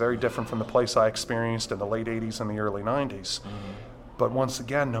place, very different from the place I experienced in the late 80s and the early 90s. But once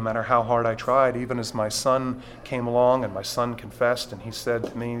again, no matter how hard I tried, even as my son came along and my son confessed and he said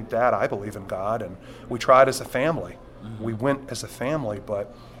to me, Dad, I believe in God, and we tried as a family. We went as a family,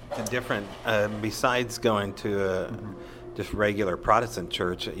 but and different, besides going to a just regular Protestant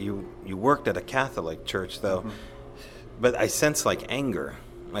church, you worked at a Catholic church, though. But I sense like anger.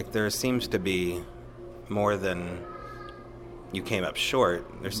 Like there seems to be more than you came up short.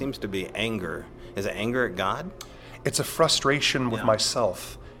 There seems to be anger. Is it anger at God? It's a frustration with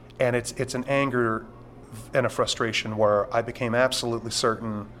myself, and it's an anger and a frustration where I became absolutely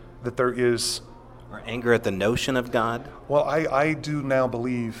certain that there is... Or anger at the notion of God? Well, I do now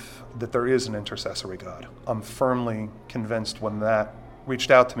believe that there is an intercessory God. I'm firmly convinced when that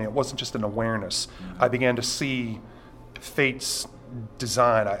reached out to me, it wasn't just an awareness. I began to see fate's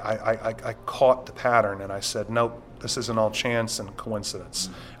design. I caught the pattern, and I said, nope, this isn't all chance and coincidence.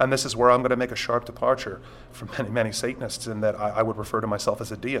 And this is where I'm going to make a sharp departure from many Satanists, in that I would refer to myself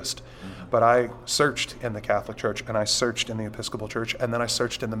as a deist. But I searched in the Catholic Church, and I searched in the Episcopal Church, and then I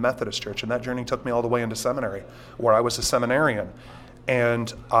searched in the Methodist Church, and that journey took me all the way into seminary, where I was a seminarian.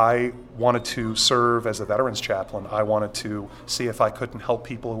 And I wanted to serve as a veterans chaplain. I wanted to see if I couldn't help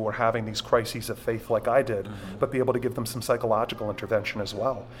people who were having these crises of faith like I did, but be able to give them some psychological intervention as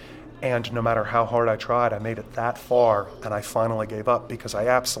well. And no matter how hard I tried, I made it that far, and I finally gave up because I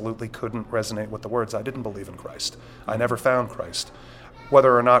absolutely couldn't resonate with the words. I didn't believe in Christ. I never found Christ.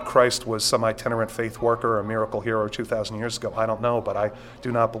 Whether or not Christ was some itinerant faith worker or a miracle hero 2,000 years ago, I don't know, but I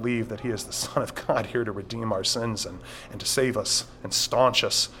do not believe that he is the Son of God here to redeem our sins and to save us and staunch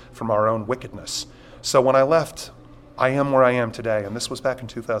us from our own wickedness. So when I left, I am where I am today, and this was back in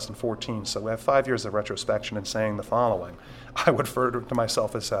 2014, so we have 5 years of retrospection in saying the following. I would refer to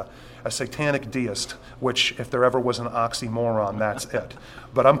myself as a satanic deist, which, if there ever was an oxymoron, that's it.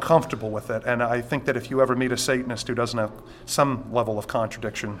 But I'm comfortable with it, and I think that if you ever meet a Satanist who doesn't have some level of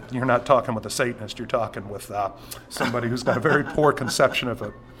contradiction, you're not talking with a Satanist, you're talking with somebody who's got a very poor conception of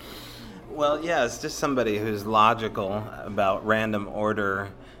it. Well, yeah, it's just somebody who's logical about random order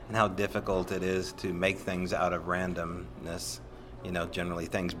and how difficult it is to make things out of randomness. You know, generally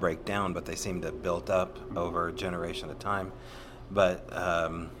things break down, but they seem to have built up over a generation at a time. But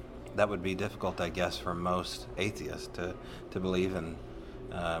that would be difficult, I guess, for most atheists to believe in.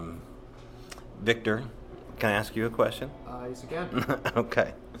 Victor, can I ask you a question? Yes, you can.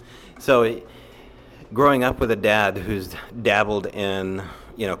 Okay. So, growing up with a dad who's dabbled in,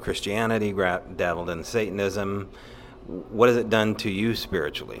 Christianity, dabbled in Satanism, what has it done to you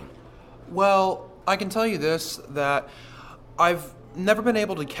spiritually? Well, I can tell you this, that I've never been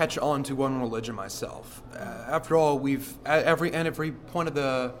able to catch on to one religion myself. After all, at every point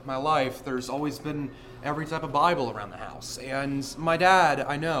of my life, there's always been every type of Bible around the house. And my dad,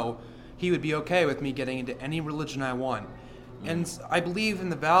 I know, he would be okay with me getting into any religion I want. And I believe in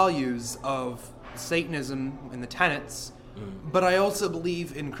the values of Satanism and the tenets, but I also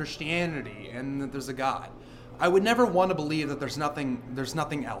believe in Christianity and that there's a God. I would never want to believe that there's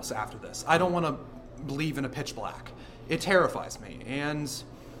nothing else after this. I don't want to believe in a pitch black. It terrifies me, and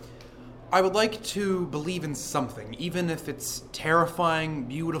I would like to believe in something, even if it's terrifying,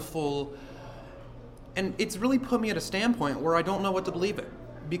 beautiful, and it's really put me at a standpoint where I don't know what to believe in,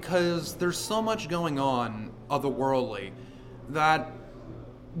 because there's so much going on otherworldly that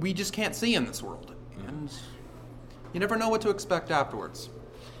we just can't see in this world, and you never know what to expect afterwards.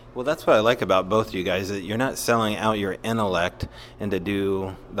 Well, that's what I like about both of you guys, that you're not selling out your intellect and to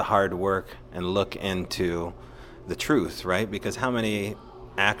do the hard work and look into the truth, right? Because how many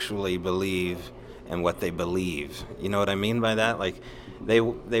actually believe in what they believe? You know what I mean by that? Like, they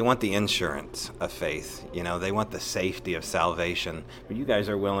want the insurance of faith, they want the safety of salvation. But you guys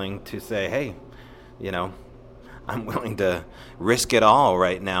are willing to say, hey, I'm willing to risk it all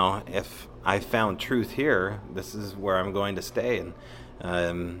right now. If I found truth here, this is where I'm going to stay. And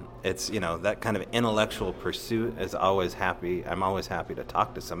it's, that kind of intellectual pursuit is always happy. I'm always happy to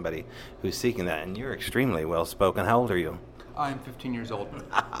talk to somebody who's seeking that. And you're extremely well spoken. How old are you? I'm 15 years old.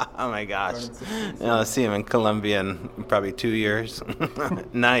 Oh my gosh. I'll see him in Colombia in probably 2 years.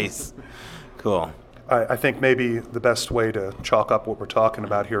 Nice. Cool. I think maybe the best way to chalk up what we're talking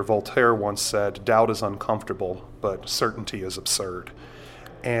about here, Voltaire once said, doubt is uncomfortable, but certainty is absurd.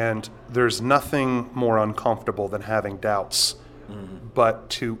 And there's nothing more uncomfortable than having doubts. But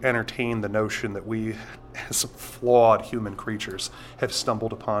to entertain the notion that we, as flawed human creatures, have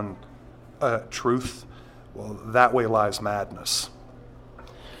stumbled upon truth, well, that way lies madness.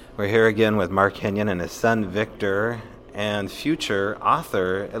 We're here again with Mark Hennion and his son Victor, and future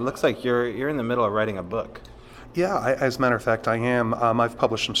author. It looks like you're in the middle of writing a book. Yeah, as a matter of fact, I am. I've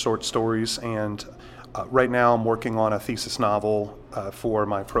published some short stories, and right now I'm working on a thesis novel for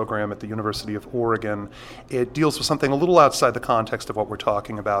my program at the University of Oregon. It deals with something a little outside the context of what we're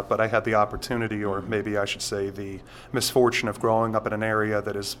talking about, but I had the opportunity, or maybe I should say the misfortune, of growing up in an area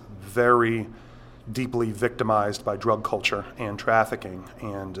that is very deeply victimized by drug culture and trafficking,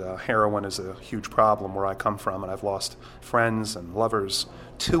 and heroin is a huge problem where I come from, and I've lost friends and lovers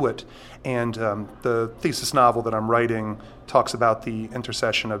to it. And the thesis novel that I'm writing talks about the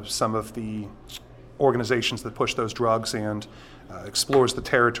intercession of some of the organizations that push those drugs and explores the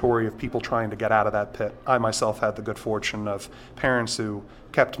territory of people trying to get out of that pit. I myself had the good fortune of parents who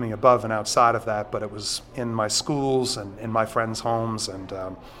kept me above and outside of that, but it was in my schools and in my friends' homes, and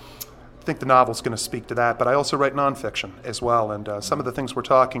I think the novel's going to speak to that. But I also write nonfiction as well, and some of the things we're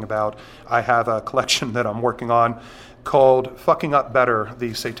talking about, I have a collection that I'm working on called Fucking Up Better,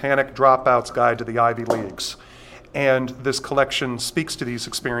 The Satanic Dropout's Guide to the Ivy Leagues. And this collection speaks to these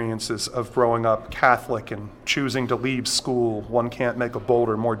experiences of growing up Catholic and choosing to leave school. One can't make a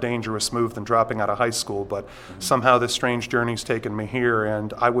bolder, more dangerous move than dropping out of high school, but somehow this strange journey's taken me here,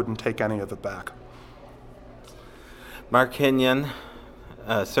 and I wouldn't take any of it back. Mark Hennion,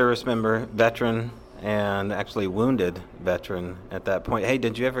 a service member, veteran, and actually wounded veteran at that point. Hey,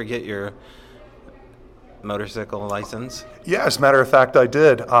 did you ever get your motorcycle license? Yeah, as a matter of fact, I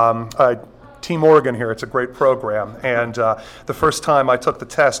did. Team Oregon here, it's a great program, and the first time I took the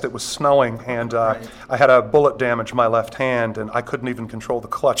test, it was snowing, and I had a bullet damage in my left hand, and I couldn't even control the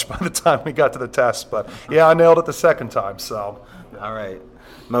clutch by the time we got to the test, but yeah, I nailed it the second time, so. All right.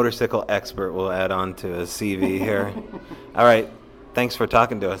 Motorcycle expert will add on to his CV here. All right. Thanks for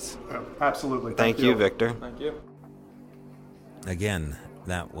talking to us. Absolutely. Thank you, Victor. Thank you. Again,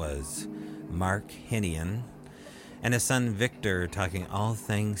 that was Mark Hennion and his son Victor talking all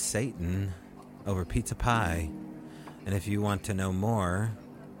things Satan over pizza pie. And if you want to know more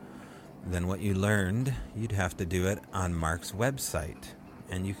than what you learned, you'd have to do it on Mark's website.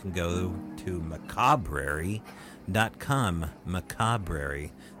 And you can go to macabrary.com.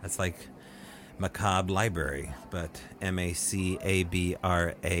 Macabrary. That's like Macabre Library, but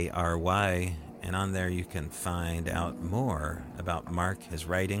MACABRARY. And on there you can find out more about Mark, his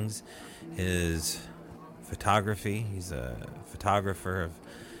writings, his photography. He's a photographer of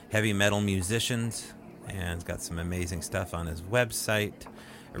heavy metal musicians, and he's got some amazing stuff on his website.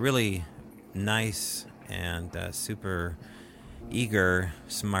 A really nice and super eager,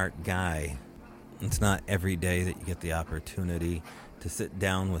 smart guy. It's not every day that you get the opportunity to sit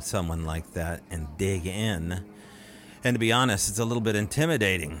down with someone like that and dig in. And to be honest, it's a little bit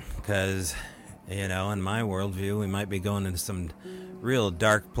intimidating because, you know, in my worldview, we might be going into some real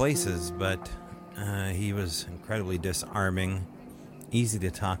dark places, but he was incredibly disarming, easy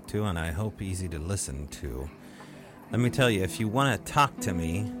to talk to, and I hope easy to listen to. Let me tell you, if you want to talk to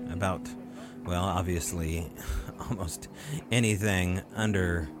me about, well, obviously, almost anything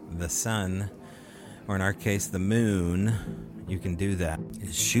under the sun, or in our case, the moon, you can do that.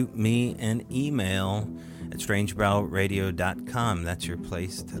 Shoot me an email at strangebrowradio.com. That's your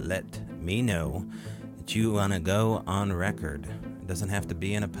place to let me know that you want to go on record. It doesn't have to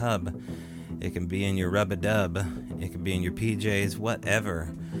be in a pub. It can be in your rub-a-dub. It can be in your PJs,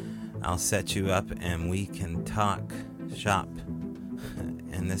 whatever. I'll set you up and we can talk shop.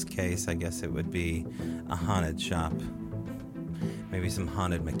 In this case, I guess it would be a haunted shop. Maybe some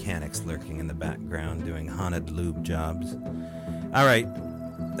haunted mechanics lurking in the background doing haunted lube jobs. All right,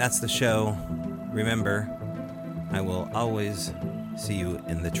 that's the show. Remember, I will always see you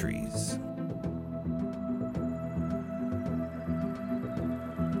in the trees.